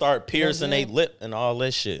when niggas start piercing their lip and all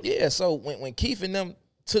that shit. Yeah. So when Keith and them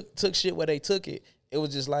took shit where they took it, it was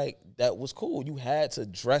just like that was cool. You had to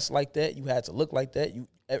dress like that. You had to look like that.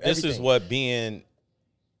 This is what being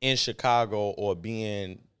in Chicago or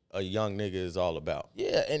being a young nigga is all about.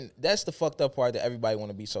 Yeah, and that's the fucked up part, that everybody want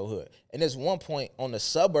to be so hood. And there's one point on the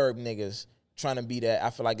suburb niggas trying to be that. I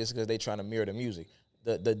feel like it's because they trying to mirror the music.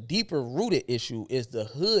 The deeper rooted issue is the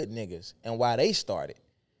hood niggas and why they started.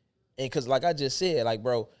 And because like I just said, like,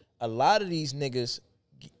 bro, a lot of these niggas,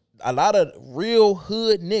 a lot of real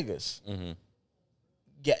hood niggas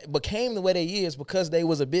became the way they is because they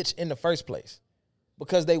was a bitch in the first place.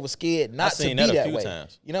 Because they were scared not to be that way. I seen that a few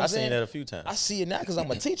times. You know what I'm saying? I seen that a few times. I see it now because I'm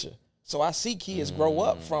a teacher. So I see kids grow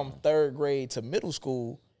up from third grade to middle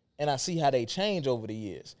school, and I see how they change over the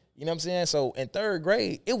years. You know what I'm saying? So in third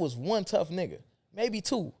grade, it was one tough nigga, maybe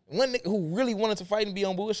two. One nigga who really wanted to fight and be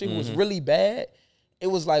on bullshit, who was really bad. It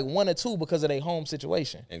was like one or two because of their home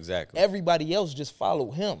situation. Exactly. Everybody else just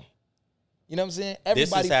followed him. You know what I'm saying?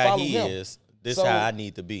 Everybody this is how followed he him. is. This is how I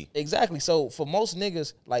need to be. Exactly. So for most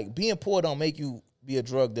niggas, like, being poor don't make you be a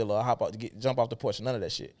drug dealer or jump off the porch. None of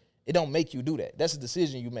that shit. It don't make you do that. That's a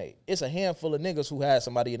decision you made. It's a handful of niggas who had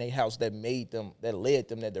somebody in their house that made them, that led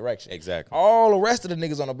them that direction. Exactly. All the rest of the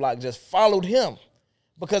niggas on the block just followed him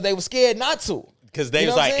because they were scared not to. Because they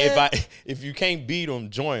was like, if you can't beat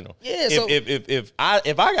them, join them. Yeah. If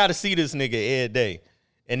I got to see this nigga every day,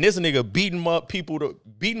 and this nigga beating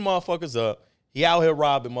motherfuckers up, he out here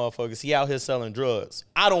robbing motherfuckers, he out here selling drugs,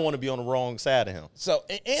 I don't want to be on the wrong side of him. So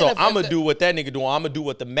I'm going to do what that nigga doing. I'm going to do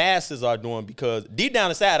what the masses are doing, because deep down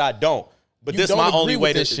inside, I don't. But this is my only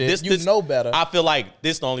way to this. You know better. I feel like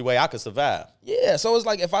this is the only way I could survive. Yeah, so it's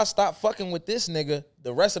like, if I stop fucking with this nigga,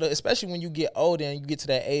 the rest of especially when you get older and you get to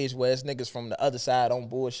that age where it's niggas from the other side on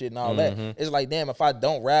bullshit and all that, it's like, damn, if I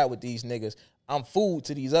don't ride with these niggas, I'm food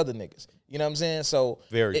to these other niggas. You know what I'm saying? So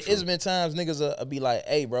it's been times niggas will be like,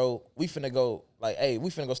 hey, bro, we finna go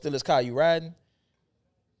steal this car. You riding?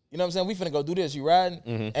 You know what I'm saying? We finna go do this. You riding?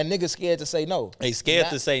 And niggas scared to say no. They scared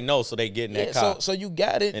to say no, so they get in that car. So you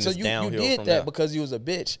got it. And so it's you downhill did from that there. because you was a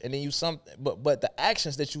bitch, and then but the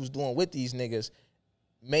actions that you was doing with these niggas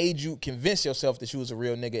made you convince yourself that you was a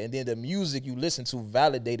real nigga, and then the music you listened to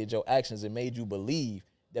validated your actions and made you believe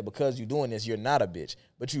that because you doing this, you're not a bitch.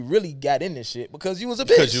 But you really got in this shit because you was a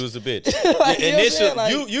bitch. Because you was a bitch.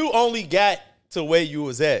 Like, you only got to where you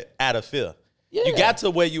was at out of fear. Yeah. You got to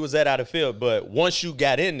where you was at out of fear, but once you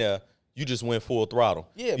got in there, you just went full throttle.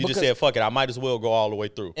 Yeah, you just said, fuck it, I might as well go all the way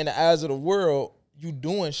through. In the eyes of the world, you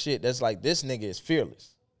doing shit that's like, this nigga is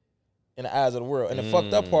fearless. In the eyes of the world. And the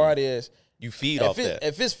fucked up part is, you feed off that.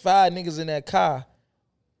 If it's 5 niggas in that car,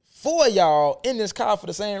 4 of y'all in this car for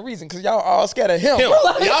the same reason, because y'all all scared of him.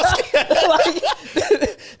 Y'all scared.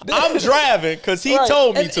 I'm driving because he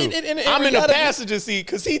told me to. I'm in the passenger seat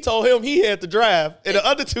because he told him he had to drive. And the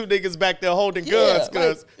other 2 niggas back there holding guns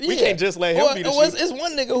because we can't just let him be the shooter. It's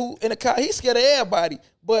one nigga who in the car, he's scared of everybody,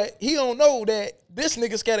 but he don't know that this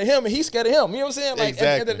nigga scared of him and he's scared of him. You know what I'm saying? Like, exactly.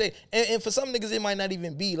 At the end of the day, and for some niggas, it might not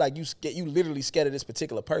even be like you literally scared of this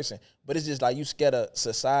particular person, but it's just like you scared of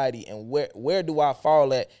society. And where do I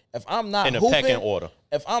fall at if I'm not in a hooping, pecking order?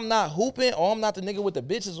 If I'm not hooping, or I'm not the nigga with the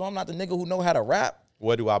bitches, or I'm not the nigga who know how to rap,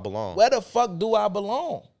 where do I belong? Where the fuck do I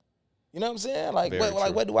belong? You know what I'm saying? Like,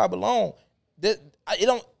 where do I belong?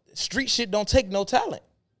 Street shit don't take no talent.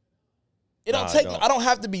 It don't take. I don't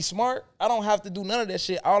have to be smart. I don't have to do none of that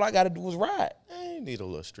shit. All I got to do is ride. You need a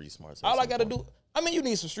little street smart. All I got to do. I mean, you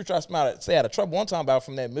need some street smart to stay out of trouble. One time about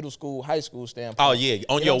from that middle school, high school standpoint. Oh yeah,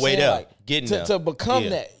 on your way there, like, getting to, there to become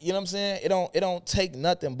that. You know what I'm saying? It don't take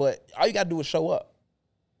nothing, but all you got to do is show up.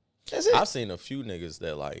 That's it. I've seen a few niggas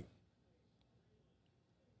that like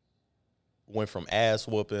went from ass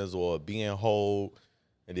whoopings or being hold,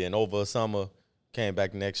 and then over a summer came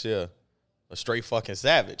back next year a straight fucking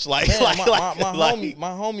savage. Like, man, my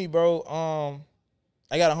homie, bro.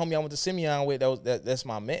 I got a homie I went to Simeon with. That's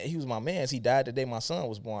my man. He was my man. He died the day my son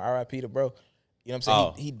was born. R.I.P. to bro. You know what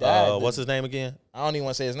I'm saying? He died. What's his name again? I don't even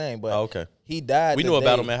want to say his name, but okay. He died. We knew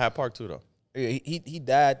about him at Hyde Park too, though. Yeah, he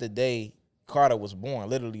died the day Carter was born,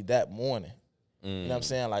 literally that morning. You know what I'm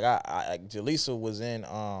saying? Like Jaleesa was in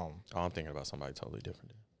Oh, I'm thinking about somebody totally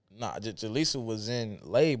different. Jaleesa was in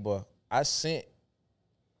labor. I sent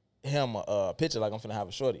him a picture like I'm finna have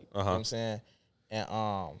a shorty. You know what I'm saying? And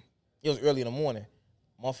it was early in the morning.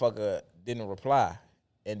 Motherfucker didn't reply.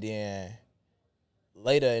 And then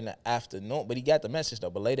later in the afternoon, but he got the message though,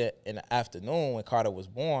 but later in the afternoon when Carter was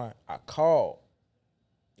born, I called.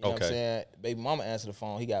 You know what I'm saying? Baby mama answered the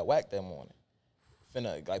phone. He got whacked that morning.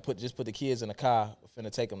 Finna like put the kids in the car,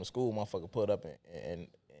 finna take them to school. Motherfucker pulled up and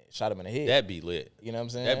shot him in the head. That'd be lit. You know what I'm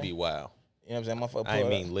saying? That'd be wild. You know what I'm saying? Motherfucker I ain't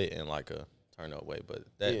pulled mean up. lit in like a turn up way, but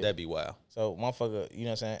that'd be wild. So motherfucker, you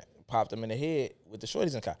know what I'm saying, popped him in the head with the shorties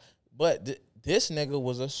in the car. But this nigga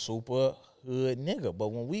was a super hood nigga. But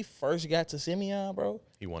when we first got to Simeon, bro,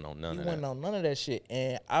 He wasn't on none he of wasn't that. on none of that shit.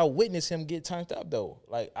 And I witnessed him get turned up though.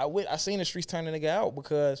 Like I seen the streets turn the nigga out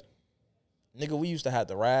because nigga, we used to have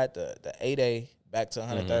to ride the 8A back to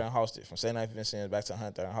 103rd and Halsted, from St. Knife Vincent back to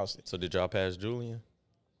 103rd and Halsted. So did y'all pass Julian?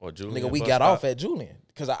 Or Julian? Nigga, we bus got stop? off at Julian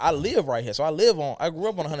because I live right here. So I grew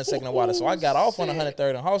up on 102nd and Water. So I got off on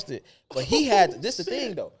 103rd and Halsted. But he had, this the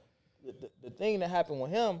thing though. The thing that happened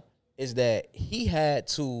with him is that he had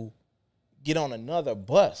to get on another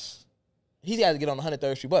bus. He had to get on the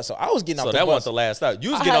 103rd Street bus. So I was getting off So the that bus. wasn't the last stop.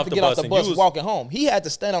 You was I getting had off to the get bus off the and bus you was walking home. He had to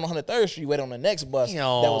stand on 103rd Street, wait on the next bus that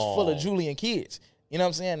was full of Yo. Julian kids. You know what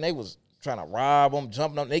I'm saying? They was trying to rob them,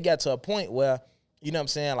 jumping them. They got to a point where, you know what I'm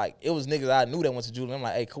saying, like, it was niggas I knew that went to Julian. I'm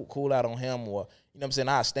like, hey, cool out on him, or, you know what I'm saying,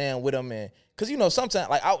 I stand with him. And because, you know, sometimes,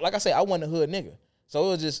 like I say, I wasn't a hood nigga. So it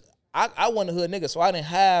was just, I wasn't a hood nigga, so I didn't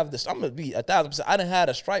have this. I'm going to be 1,000%. I didn't have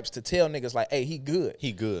the stripes to tell niggas, like, hey, he good.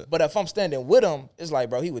 He good. But if I'm standing with him, it's like,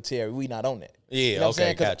 bro, he would tell you, we not on that. Yeah, You know what I'm okay,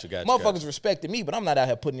 saying? 'Cause got you. Motherfuckers respected me, but I'm not out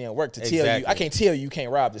here putting in work to tell you. Exactly. I can't tell you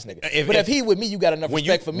can't rob this nigga. If- But if- if he with me, you got enough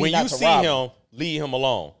respect for me when not you to see rob him, leave him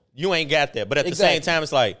alone. You ain't got that. But at the same Exactly. time,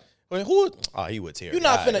 it's like, well, who? Oh, he would Terry. You're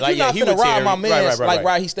not finna, Like, you're not he finna would rob Terry. my man Right.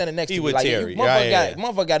 right he's standing next He to me. would Like, Terry.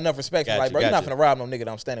 Motherfucker got enough respect for Got like, you, bro, you're got not you. finna rob no nigga that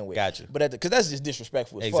I'm standing with. Got you. But because that's just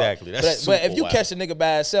disrespectful as Exactly. fuck. That's But if super you wild. catch a nigga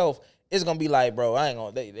by himself, it's gonna be like, bro, I ain't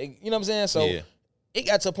gonna, they, you know what I'm saying? So Yeah. it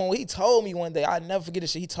got to a point where he told me one day, I never forget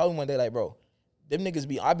this shit. He told me one day, like, bro, them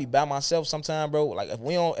niggas I be by myself sometime, bro. Like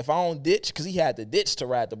if I don't ditch, because he had to ditch to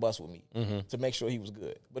ride the bus with me to make sure he was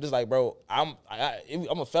good. But it's like, bro, I'm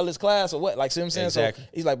a fellas class or what? Like, see what I'm saying? Exactly. So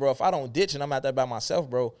he's like, bro, if I don't ditch and I'm out there by myself,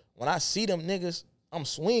 bro, when I see them niggas, I'm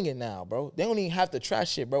swinging now, bro. They don't even have to try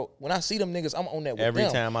shit, bro. When I see them niggas, I'm on that with Every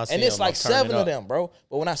them. time I see and it's them, I'm like 7 turning of up. them, bro.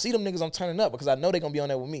 But when I see them niggas, I'm turning up because I know they gonna be on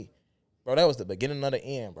that with me. Bro, that was the beginning of the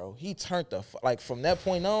end, bro. He turned like from that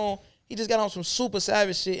point on, he just got on some super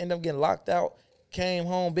savage shit, ended up getting locked out, came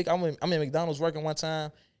home, big. I'm in McDonald's working one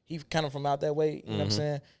time. He kind of from out that way, you know what I'm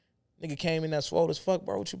saying? Nigga came in there swole as fuck,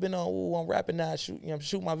 bro. What you been on? Ooh, I'm rapping now,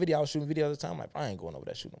 shooting my video. I was shooting videos at the time. I'm like, I ain't going over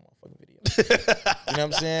there shooting no motherfucking video. You know what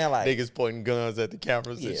I'm saying? Like, Niggas pointing guns at the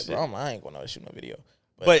cameras yeah, and shit. bro, I ain't going over there shooting no video.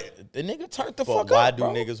 But The nigga turned the But fuck why up, do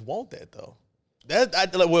bro. niggas want that though?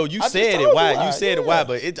 Well, you I just said told it. you Why why, you said it? yeah. Why?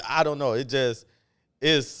 But I don't know. It just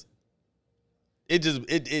is.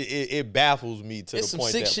 It baffles me to It's the some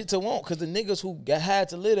point sick that shit to want because the niggas who had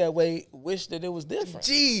to live that way wish that it was different.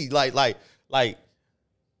 gee, like,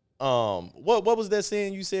 what was that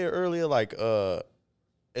saying you said earlier? Like,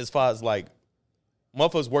 as far as like,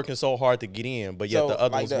 motherfuckers working so hard to get in, but yet So, the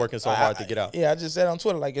other like ones the- working so hard to get out. Yeah, I just said on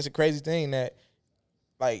Twitter, like, it's a crazy thing that,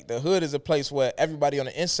 like, the hood is a place where everybody on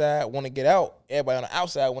the inside want to get out, everybody on the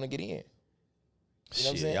outside want to get in. You know what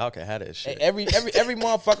I'm Shit, saying? y'all can have that shit. Every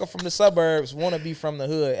motherfucker from the suburbs want to be from the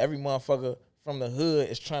hood. Every motherfucker from the hood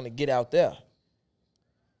is trying to get out there.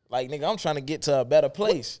 Like, nigga, I'm trying to get to a better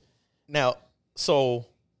place. Now, so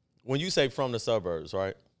when you say from the suburbs,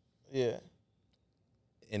 right? Yeah.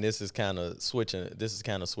 And this is kind of switching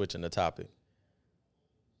the topic.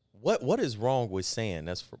 What is wrong with saying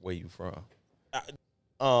that's where you from?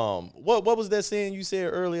 What was that saying you said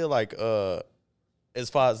earlier? Like, as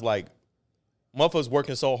far as like, motherfuckers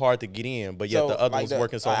working so hard to get in, but yet So, the other like ones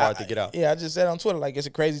working so hard to get out. Yeah, I just said on Twitter, like, it's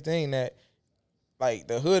a crazy thing that, like,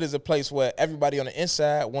 the hood is a place where everybody on the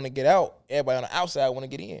inside want to get out, everybody on the outside want to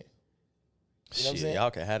get in. You know what I'm Shit, saying?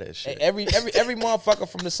 y'all can have that shit. Every motherfucker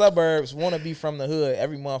from the suburbs want to be from the hood.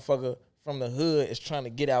 Every motherfucker from the hood is trying to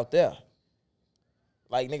get out there.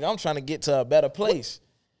 Like, nigga, I'm trying to get to a better place.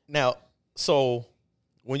 Now, so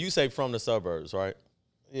when you say from the suburbs, right?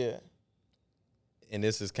 Yeah. And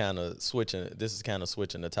this is kind of switching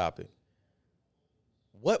the topic.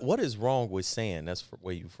 What is wrong with saying that's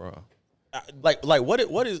where you from? Like what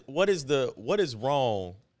is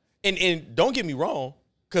wrong? And don't get me wrong,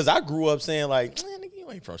 because I grew up saying like, man, nigga, you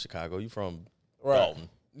ain't from Chicago, you from Right. Dalton.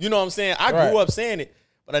 You know what I'm saying? I Right. grew up saying it,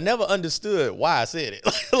 but I never understood why I said it.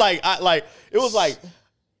 It was like,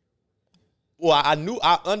 well,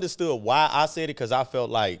 I understood why I said it because I felt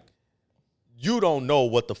like you don't know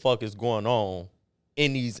what the fuck is going on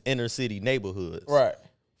in these inner city neighborhoods. Right.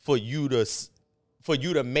 For you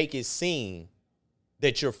to make it seem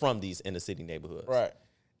that you're from these inner city neighborhoods. Right.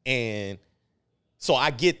 And so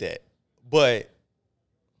I get that. But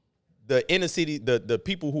the inner city, the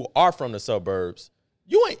people who are from the suburbs,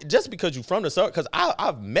 you ain't just because you from the suburbs, because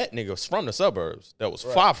I've met niggas from the suburbs that was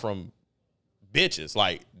far from bitches.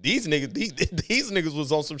 Like these niggas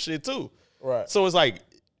was on some shit too. Right. So it's like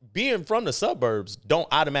being from the suburbs don't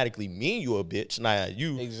automatically mean you a bitch. Nah,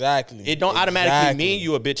 Exactly. It don't automatically mean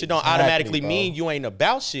you a bitch. It don't automatically bro. mean you ain't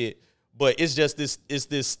about shit. But it's just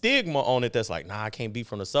this stigma on it that's like, nah, I can't be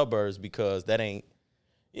from the suburbs because that ain't.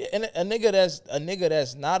 Yeah, and a nigga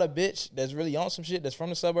that's not a bitch, that's really on some shit, that's from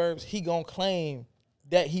the suburbs, he gonna claim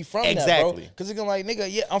that he from that, bro. Exactly. Because he gonna like, nigga,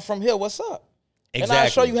 yeah, I'm from here, what's up? Exactly. And I'll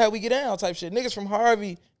show you how we get down type shit. Niggas from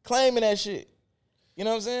Harvey claiming that shit. You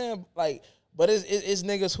know what I'm saying? Like, but it's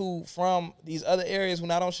niggas who from these other areas who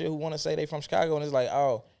not on shit who want to say they from Chicago, and it's like,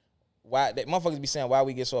 oh, why that motherfuckers be saying why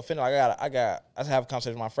we get so offended. Like I have a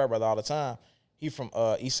conversation with my frat brother all the time. He from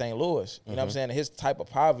East St. Louis. You know what I'm saying? His type of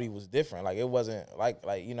poverty was different. Like it wasn't like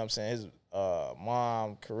you know what I'm saying, his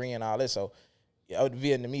mom Korean, all this, so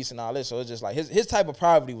Vietnamese and all this. So it's just like his type of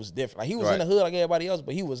poverty was different. Like he was in the hood like everybody else,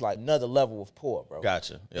 but he was like another level of poor, bro.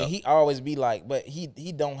 Gotcha. Yep. And he always be like, but he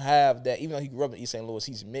don't have that, even though he grew up in East St. Louis,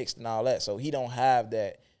 he's mixed and all that. So he don't have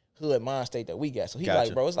that hood mind state that we got. So he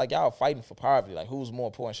like, bro, it's like y'all fighting for poverty. Like who's more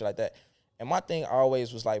poor and shit like that. And my thing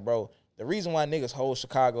always was like, bro, the reason why niggas hold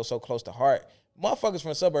Chicago so close to heart, motherfuckers from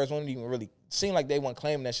the suburbs wouldn't even really seem like they weren't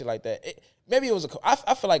claiming that shit like that. Maybe it was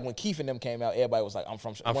I feel like when Keith and them came out, everybody was like, I'm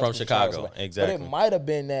from Chicago. Exactly. But it might have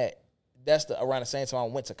been that's around the same time I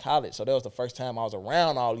went to college. So that was the first time I was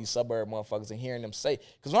around all these suburb motherfuckers and hearing them say.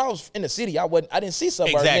 Because when I was in the city, I didn't see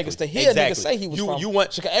suburb niggas to hear niggas say he was from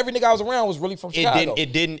Chicago. Every nigga I was around was really from Chicago.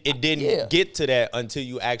 It didn't get to that until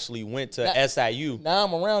you actually went to SIU. Now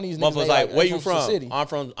I'm around these niggas. Motherfuckers like, where you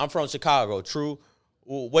from? I'm from Chicago. True.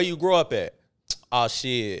 Where you grew up at? Oh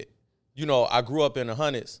shit. You know, I grew up in the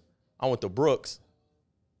hundreds. I went to Brooks.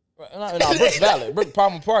 No, Brooks valid.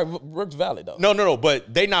 Palmer Park, Brooks valid though. No.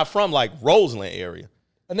 But they not from like Roseland area.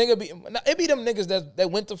 A nigga it be them niggas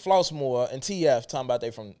that went to Flossmoor and TF talking about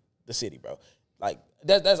they from the city, bro. Like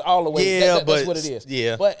that's all the way. Yeah, that's what it is.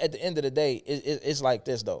 Yeah. But at the end of the day, it's like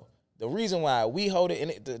this though. The reason why we hold it,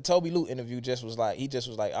 and the Toby Lute interview he just was like,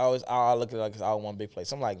 I look at it like it's all one big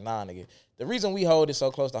place. I'm like, nah, nigga. The reason we hold it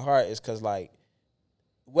so close to heart is because like,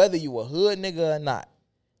 whether you a hood nigga or not,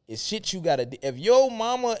 it's shit you gotta do. If your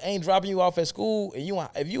mama ain't dropping you off at school, and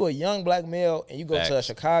if you a young black male and you go to a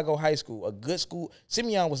Chicago high school, a good school,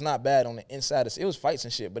 Simeon was not bad on the inside. It was fights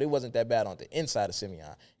and shit, but it wasn't that bad on the inside of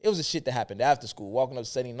Simeon. It was the shit that happened after school, walking up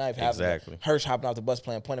 79th, having Hirsch hopping off the bus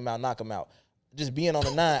playing, point him out, knock him out. Just being on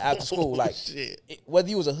the 9 after school, like whether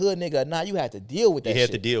you was a hood nigga or not, you had to deal with that shit. You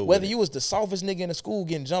had to deal with whether it. you was the softest nigga in the school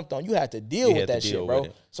getting jumped on, you had to deal with that shit, bro.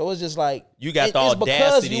 So it's just like you got the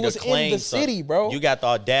audacity to claim in the city, bro. You got the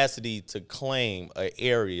audacity to claim an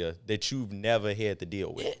area that you've never had to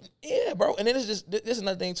deal with. Yeah, bro. And then it's just this is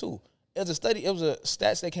another thing too. It was a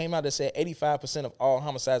stats that came out that said 85% of all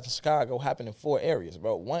homicides in Chicago happened in 4 areas,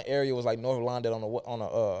 bro. One area was like North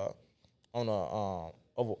Lawndale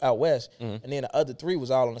out west, and then the other 3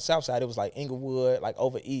 was all on the south side. It was like Inglewood, like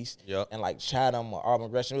over east, and like Chatham or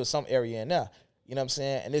Auburn Gresham. It was some area in there. You know what I'm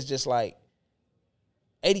saying? And it's just like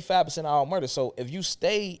 85% of all murders. So if you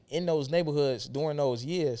stay in those neighborhoods during those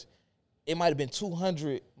years, it might have been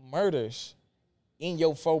 200 murders in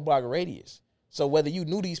your 4-block radius. So whether you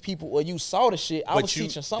knew these people or you saw the shit, I was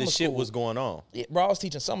teaching summer school. The shit was going on. Yeah, bro, I was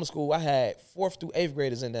teaching summer school. I had 4th through 8th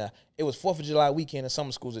graders in there. It was 4th of July weekend in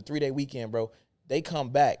summer schools, a 3-day weekend, bro. They come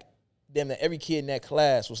back. Damn, every kid in that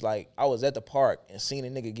class was like, I was at the park and seen a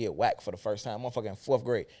nigga get whacked for the first time. Motherfucker in 4th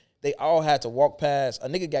grade. They all had to walk past. A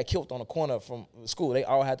nigga got killed on the corner from school. They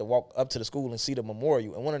all had to walk up to the school and see the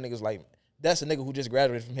memorial. And one of the niggas like, that's a nigga who just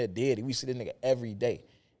graduated from here dead. We see this nigga every day.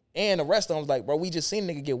 And the rest of them was like, bro, we just seen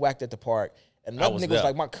a nigga get whacked at the park. And another nigga was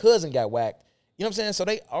like, my cousin got whacked. You know what I'm saying? So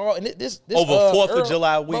they all, and this over 4th of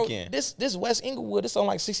July weekend. Bro, this West Inglewood, this on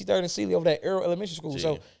like 63rd and Sealy over that Earl Elementary School. Yeah.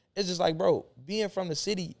 So it's just like, bro, being from the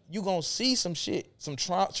city, you gonna see some shit, some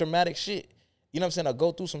traumatic shit. You know what I'm saying? Or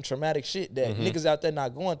go through some traumatic shit that niggas out there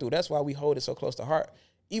not going through. That's why we hold it so close to heart.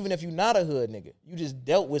 Even if you're not a hood nigga, you just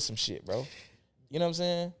dealt with some shit, bro. You know what I'm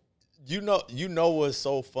saying? You know what's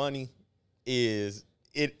so funny is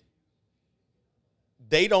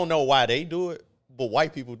they don't know why they do it, but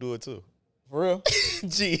white people do it too. For real?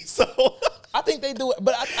 G. So I think they do it,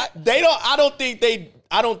 but they don't.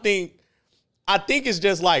 I think it's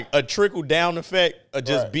just like a trickle down effect of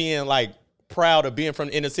just Right. being like proud of being from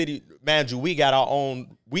the inner city. Man, you, we got our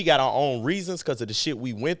own reasons because of the shit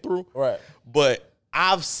we went through. Right. But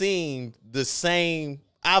I've seen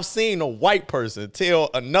a white person tell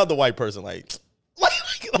another white person like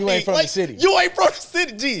You ain't from the city. You ain't from the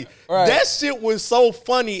city, G. Right. That shit was so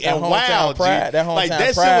funny and hometown wild, pride, G. that hometown like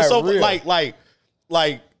that pride shit was so real.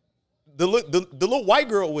 like the little white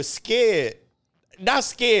girl was scared. Not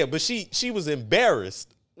scared, but she was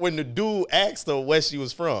embarrassed when the dude asked her where she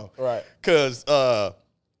was from. Right. Cause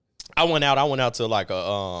I went out to like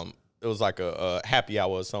it was like a happy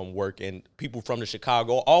hour or some work, and people from the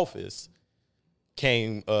Chicago office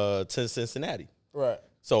came to Cincinnati. Right.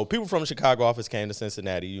 So people from the Chicago office came to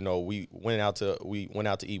Cincinnati. You know, we went out to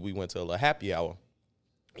eat. We went to a happy hour.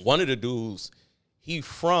 One of the dudes, he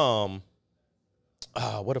from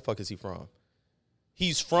where the fuck is he from?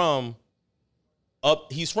 He's from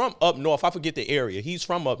up north. I forget the area. He's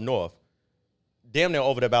from up north. Damn near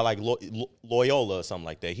over there by like Loyola or something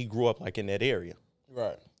like that. He grew up like in that area.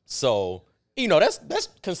 Right. So, you know, that's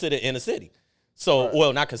considered inner city. So, Right.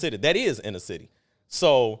 well, not considered. That is inner city.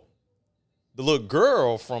 So the little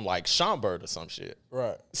girl from like Schaumburg or some shit.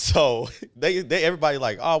 Right. So they everybody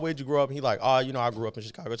like, oh, where'd you grow up? And he like, oh, you know, I grew up in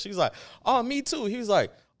Chicago. She's like, oh, me too. He was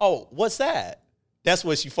like, oh, what's that? That's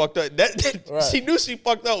what she fucked up. Right. She knew she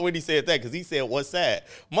fucked up when he said that because he said, what's sad?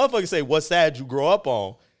 Motherfucker say, what side you grow up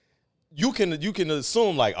on? You can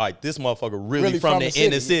assume like, all right, this motherfucker really from the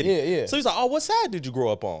inner city. Yeah, yeah. So he's like, oh, what side did you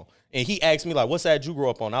grow up on? And he asked me like, what side did you grow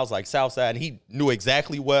up on? I was like, South Side. And he knew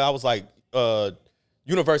exactly where. I was like,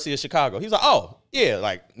 University of Chicago. He was like, oh, yeah,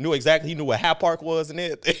 like knew exactly. He knew where Hat Park was and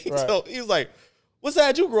everything. Right. So he was like, what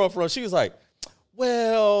side you grow up from? She was like,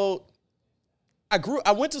 well,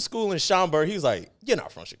 I went to school in Schaumburg. He was like, you're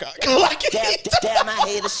not from Chicago. Like, Damn, I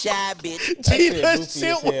hate a shy bitch. G, shit that goofy shit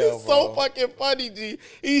as hell, was so bro. fucking funny, G.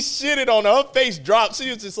 He shitted on her. Her face dropped. She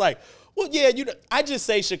was just like, well, yeah, I just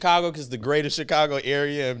say Chicago because the greater Chicago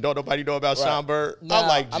area and don't nobody know about Right. Schaumburg. Now, I'm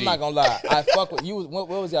like, G. I'm not gonna lie. I fuck with you. Where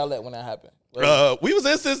was y'all at when that happened? We was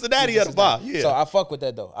in Cincinnati at the bar. Yeah. So I fuck with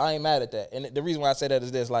that though. I ain't mad at that. And the reason why I say that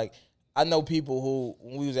is this: like, I know people who,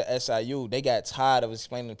 when we was at SIU, they got tired of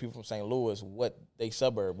explaining to people from St. Louis what they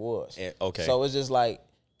suburb was. Yeah, okay. So it's just like,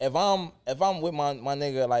 if I'm with my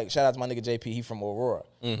nigga, like, shout out to my nigga JP, he from Aurora.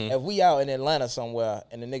 Mm-hmm. If we out in Atlanta somewhere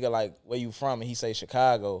and the nigga like, where you from, and he say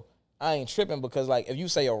Chicago, I ain't tripping because like, if you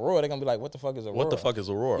say Aurora, they gonna be like, what the fuck is Aurora? What the fuck is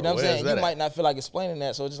Aurora? You know what I'm Where is saying? that You at? might not feel like explaining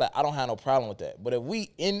that, so it's just like, I don't have no problem with that. But if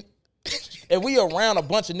we around a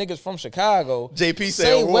bunch of niggas from Chicago, JP said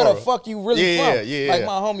say where Aurora. the fuck you really Yeah, from. yeah. Like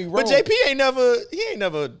my homie Ro. But JP ain't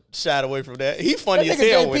never shied away from that. He That funny as nigga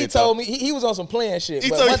hell with JP it. told though. me, he was on some playing shit. He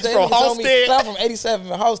but told one you day from nigga told me, Halstead? I'm from 87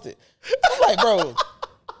 and Halstead. I'm like, bro.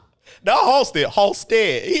 Not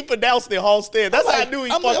Halstead. He pronounced it Halstead. That's how I knew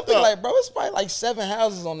he I'm fucked thinking up. like, bro, it's probably like 7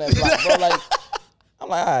 houses on that block, bro. Like, I'm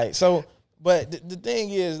like, all right. So, but the thing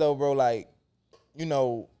is though, bro, like, you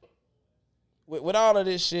know, with all of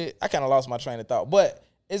this shit, I kind of lost my train of thought. But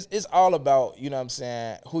it's all about, you know what I'm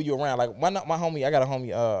saying, who you around. Like my homie, I got a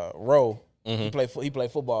homie, Ro. Mm-hmm. He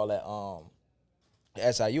played football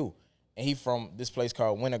at SIU, and he from this place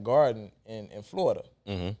called Winter Garden in Florida.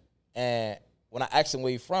 Mm-hmm. And when I asked him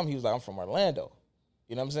where he from, he was like, I'm from Orlando.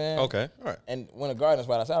 You know what I'm saying? Okay, all right. And Winter Garden is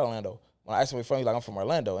right outside Orlando. When I asked him where he from, he was like, I'm from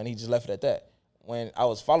Orlando, and he just left it at that. When I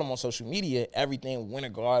was following him on social media, everything Winter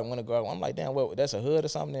Garden. I'm like, damn, what? That's a hood or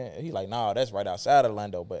something? He's like, nah, that's right outside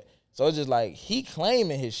Orlando. But so it's just like he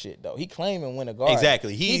claiming his shit though. He claiming Winter Garden.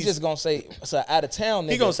 Exactly. He He's just gonna say it's an out of town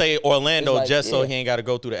nigga. He gonna say Orlando It's like, just so yeah. he ain't got to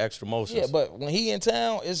go through the extra motions. Yeah, but when he in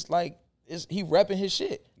town, it's like he repping his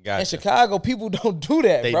shit. Gotcha. In Chicago, people don't do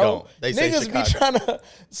that, They bro. don't. They say Niggas Chicago. be trying to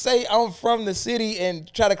say I'm from the city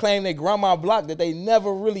and try to claim they grandma block that they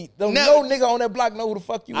never really. No nigga on that block know who the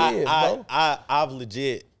fuck you is, bro. I've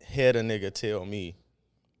legit had a nigga tell me,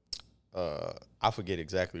 I forget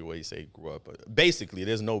exactly where he say he grew up, but basically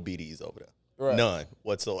there's no BDs over there. Right. None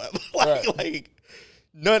whatsoever. Right. like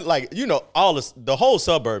none, like, you know, the whole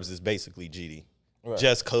suburbs is basically GD. Right.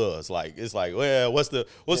 Just cause, like, it's like, well, what's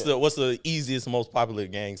the easiest, most popular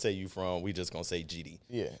gang say you from? We just gonna say GD.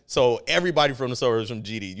 Yeah. So everybody from the suburbs from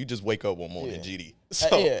GD. You just wake up one morning Yeah. GD.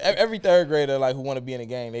 So Yeah, every third grader like who want to be in the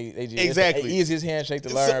gang, they just Exactly. It's the easiest handshake to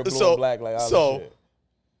learn, blue So- and black, like all so- that shit.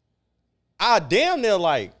 I damn near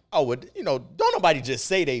like, you know, don't nobody just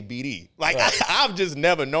say they BD. Like, Right. I've just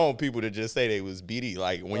never known people to just say they was BD.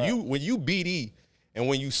 Like when you BD and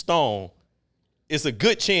when you Stone, it's a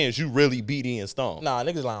good chance you really BD and Stone. Nah,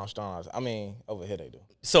 niggas lie on stones. I mean, over here they do.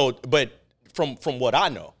 So, but from what I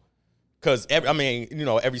know, Because, I mean, you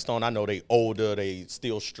know, every stone I know, they older, they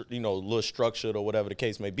still, you know, a little structured or whatever the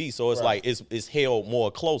case may be. So it's like, it's held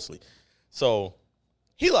more closely. So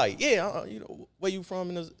he like, yeah, you know, where you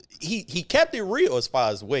from? And he kept it real as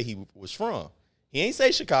far as where he was from. He ain't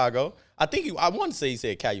say Chicago. I want to say he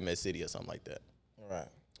said Calumet City or something like that. Right.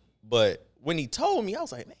 But when he told me, I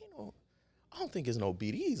was like, man, I don't think there's no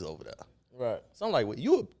BDs over there. Right. So I'm like, what,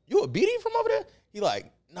 you a BD from over there? He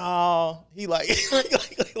like, nah. He like,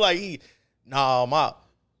 nah,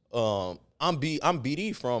 I'm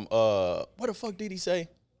BD from, what the fuck did he say?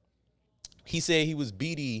 He said he was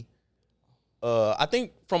BD, I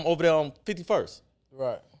think from over there on 51st.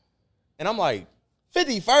 Right. And I'm like,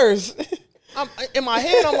 51st? In my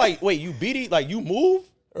head, I'm like, wait, you BD, like you move?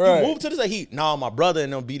 Right. You move to this? Like nah, my brother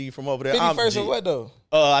and them BD from over there. 51st or what though?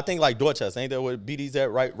 I think like Dorchester. Ain't that where BD's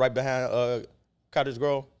at? Right behind Cottage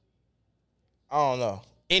Grove? I don't know.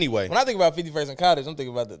 Anyway. When I think about 51st and Cottage, I'm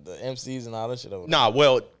thinking about the MCs and all that shit over there. Nah,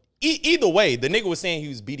 well, either way, the nigga was saying he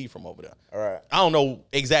was BD from over there. All right. I don't know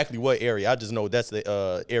exactly what area. I just know that's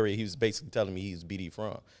the area he was basically telling me he's BD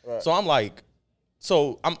from. Right. So I'm like,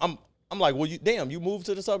 I'm like, well, you moved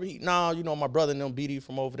to the suburb? Nah, you know, my brother and them BD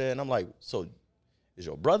from over there. And I'm like, so is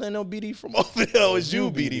your brother and them BD from over there or is you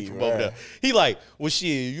BD from over there? He like, well,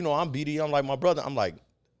 shit, you know, I'm BD. I'm like, my brother. I'm like,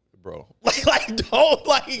 bro, like don't,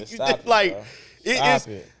 like, Stop like,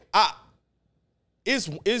 it,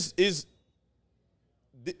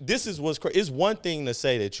 this is what's crazy. It's one thing to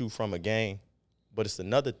say that you from a gang, but it's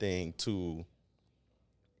another thing to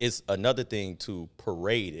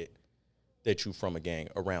parade it that you from a gang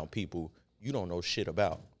around people you don't know shit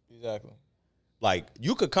about. Exactly. Like,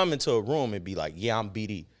 you could come into a room and be like, yeah, I'm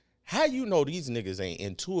BD. How you know these niggas ain't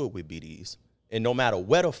into it with BDs? And no matter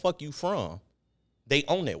where the fuck you from, they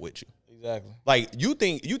own that with you. Exactly. Like, you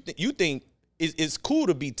think it's cool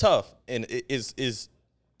to be tough, and it's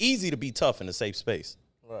easy to be tough in a safe space.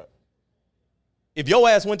 Right. If your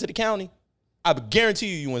ass went to the county, I guarantee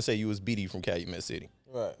you wouldn't say you was BD from Calumet City.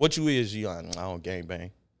 Right. What you is, I don't gangbang.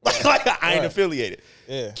 Like, I ain't affiliated.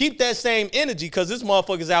 Yeah. Keep that same energy, because this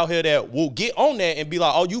motherfuckers out here that will get on that and be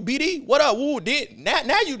like, oh, you BD? What up? Woo, did now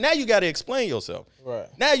you got to explain yourself. Right.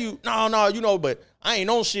 Now you, no, you know, but I ain't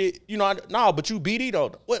on shit. You know, no, but you BD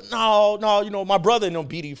though. What? No, you know, my brother and them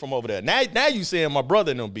BD from over there. Now you saying my brother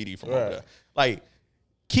and them BD from over there. Like,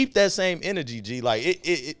 keep that same energy, G. Like,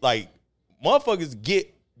 it like, motherfuckers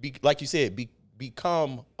like you said,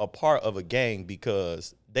 become a part of a gang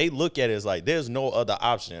because they look at it as like there's no other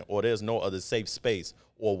option or there's no other safe space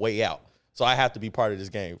or way out. So I have to be part of this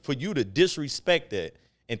gang. For you to disrespect that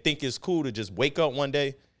and think it's cool to just wake up one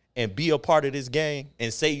day and be a part of this gang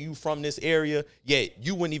and say you from this area, yet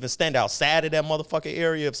you wouldn't even stand outside of that motherfucking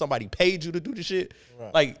area if somebody paid you to do the shit.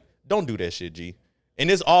 Right. Like, don't do that shit, G. And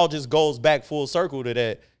this all just goes back full circle to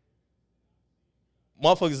that.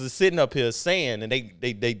 Motherfuckers is sitting up here saying,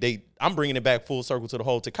 and I'm bringing it back full circle to the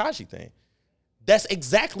whole Tekashi thing. That's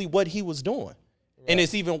exactly what he was doing. Right. And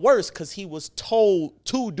it's even worse because he was told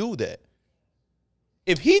to do that.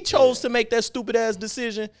 If he chose to make that stupid ass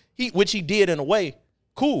decision, which he did in a way,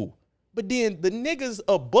 cool. But then the niggas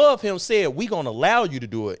above him said, we gonna allow you to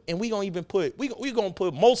do it, and we gonna even put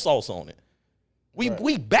more sauce on it.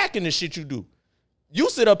 We backing the shit you do. You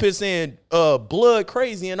sit up here saying blood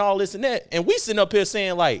crazy and all this and that, and we sitting up here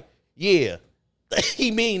saying like, yeah, he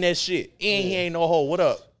mean that shit. And he ain't no hoe. What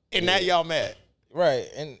up? And now y'all mad. Right.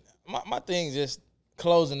 And my thing, just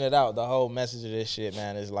closing it out, the whole message of this shit,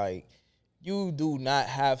 man, is like, you do not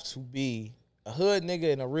have to be a hood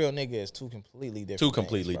nigga and a real nigga is two completely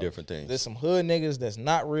different things. There's some hood niggas that's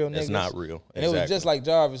not real niggas. That's not real. And it was just like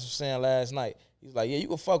Jarvis was saying last night. He's like, yeah, you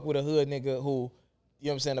can fuck with a hood nigga who, you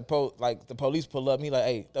know what I'm saying, the police pull up and he like,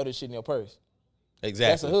 hey, throw this shit in your purse.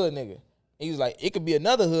 Exactly. That's a hood nigga. And he was like, it could be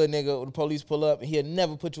another hood nigga when the police pull up and he'll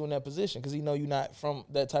never put you in that position because he know you're not from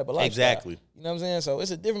that type of lifestyle. Exactly. You know what I'm saying? So it's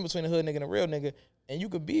a difference between a hood nigga and a real nigga. And you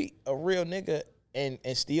could be a real nigga and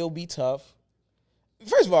still be tough.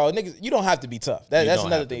 First of all, niggas, you don't have to be tough. That's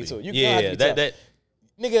another thing too. You don't have to be tough.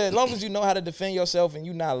 Nigga, as long as you know how to defend yourself and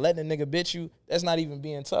you not letting a nigga bitch you, that's not even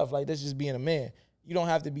being tough. Like, that's just being a man. You don't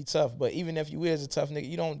have to be tough. But even if you is a tough nigga,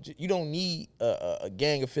 you don't need a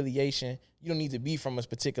gang affiliation. You don't need to be from a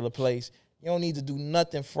particular place. You don't need to do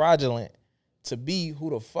nothing fraudulent to be who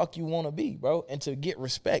the fuck you want to be, bro, and to get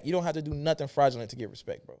respect. You don't have to do nothing fraudulent to get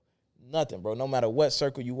respect, bro. Nothing, bro. No matter what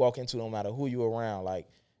circle you walk into, no matter who you around, like,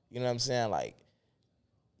 you know what I'm saying? Like,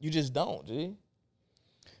 you just don't, G.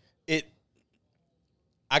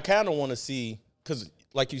 I kind of want to see, because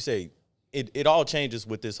like you say, it all changes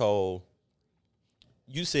with this whole,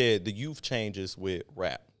 you said the youth changes with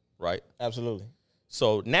rap, right? Absolutely.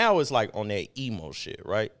 So now it's like on that emo shit,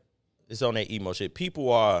 right? It's on that emo shit.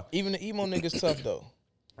 People are. Even the emo niggas tough though.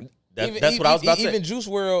 That's what I was about to say. Even Juice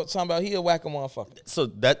WRLD talking about he a whack a motherfucker. So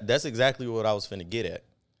that's exactly what I was finna get at.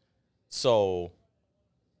 So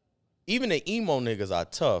even the emo niggas are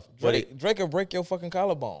tough. Drake will break your fucking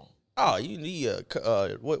collarbone. Oh, you need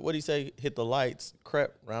what do you say? Hit the lights,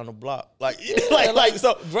 crap round the block, like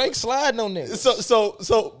so. Drake sliding on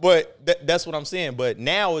niggas. But that's what I'm saying. But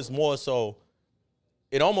now it's more so.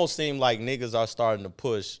 It almost seemed like niggas are starting to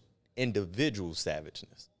push individual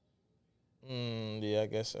savageness. Yeah, I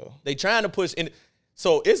guess so. They trying to push in.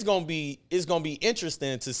 So it's gonna be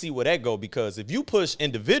interesting to see where that go, because if you push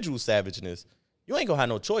individual savageness, you ain't gonna have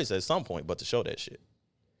no choice at some point but to show that shit.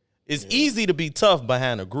 It's easy to be tough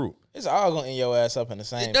behind a group. It's all gonna end your ass up in the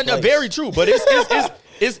same place. Very true, but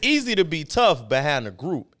it's easy to be tough behind a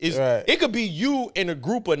group. Right. It could be you in a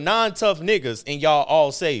group of non-tough niggas and y'all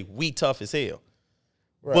all say we tough as hell.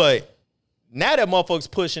 Right. But now that motherfuckers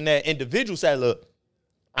pushing that individual side, look,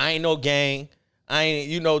 I ain't no gang. I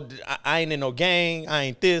ain't in no gang. I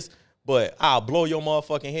ain't this, but I'll blow your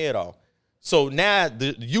motherfucking head off. So now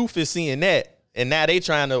the youth is seeing that, and now they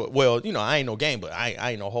trying to, I ain't no gang, but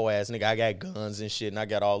I ain't no whole ass nigga. I got guns and shit, and I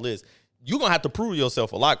got all this. You gonna have to prove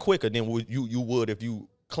yourself a lot quicker than you would if you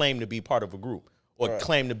claim to be part of a group or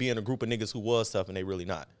claim to be in a group of niggas who was tough and they really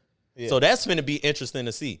not. Yeah. So that's finna be interesting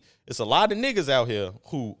to see. It's a lot of niggas out here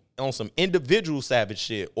who on some individual savage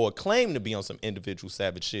shit or claim to be on some individual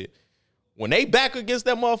savage shit. When they back against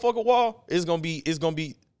that motherfucker wall, it's gonna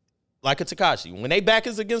be like a Tekashi. When they back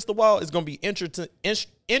is against the wall, it's gonna be interesting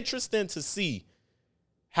to see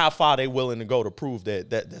how far they willing to go to prove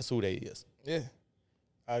that's who they is. Yeah,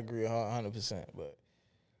 I agree 100%. But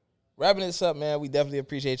wrapping this up, man, we definitely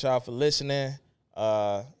appreciate y'all for listening.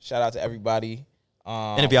 Shout out to everybody.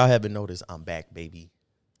 And if y'all haven't noticed, I'm back, baby.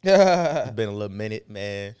 It's been a little minute,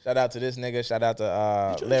 man. Shout out to this nigga. Shout out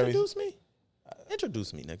to Larry. Introduce me.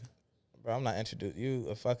 Introduce me, nigga. Bro, I'm not introducing you.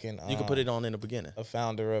 A fucking. You can put it on in the beginning. A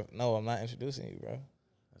founder of. No, I'm not introducing you, bro.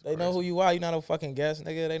 They know who you are. You're not a fucking guest,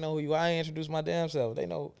 nigga. They know who you are. I ain't introduced my damn self. They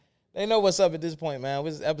know what's up at this point, man.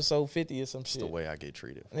 This is episode 50 or some shit. It's the way I get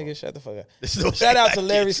treated. Nigga, shut the fuck up. Shout out to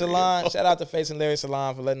Larry Salon. Shout out to Face and Larry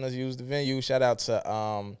Salon for letting us use the venue. Shout out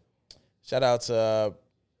to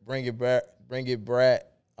Bring It Brat.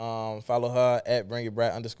 Follow her at Bring It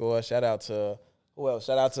Brat _. Shout out to who else?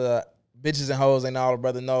 Shout out to Bitches and Hoes. They know all the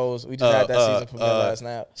brother knows. We just had that season premiere last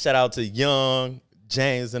night. Shout out to Young,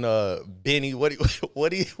 James, and Benny. What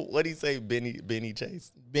he say? Benny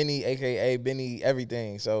Chase. Benny, aka Benny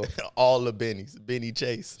everything. So all the Bennies. Benny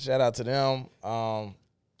Chase. Shout out to them.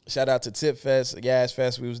 Shout out to Tip Fest, Gas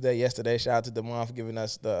Fest. We was there yesterday. Shout out to Damon for giving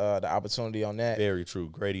us the opportunity on that. Very true.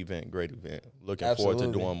 Great event. Looking forward to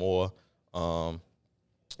doing more.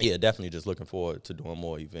 Yeah, definitely just looking forward to doing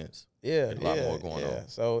more events. Yeah, a lot more going on.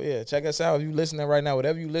 So check us out if you listening right now.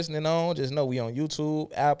 Whatever you listening on, just know we on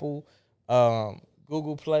YouTube, Apple,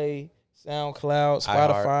 Google Play, SoundCloud,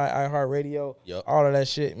 Spotify, iHeartRadio, all of that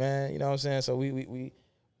shit, man. You know what I'm saying? So we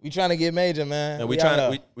trying to get major, man. And we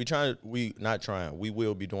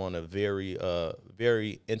will be doing a very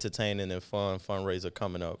very entertaining and fun fundraiser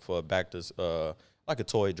coming up for back to like a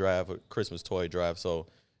toy drive, a Christmas toy drive. So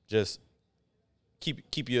just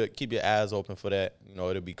keep your eyes open for that. You know,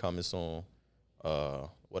 it'll be coming soon.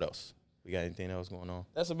 What else? We got anything else going on?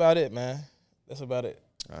 That's about it, man. That's about it.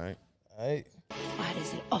 All right. Why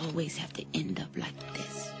does it always have to end up like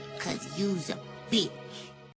this? 'Cause you's a bitch.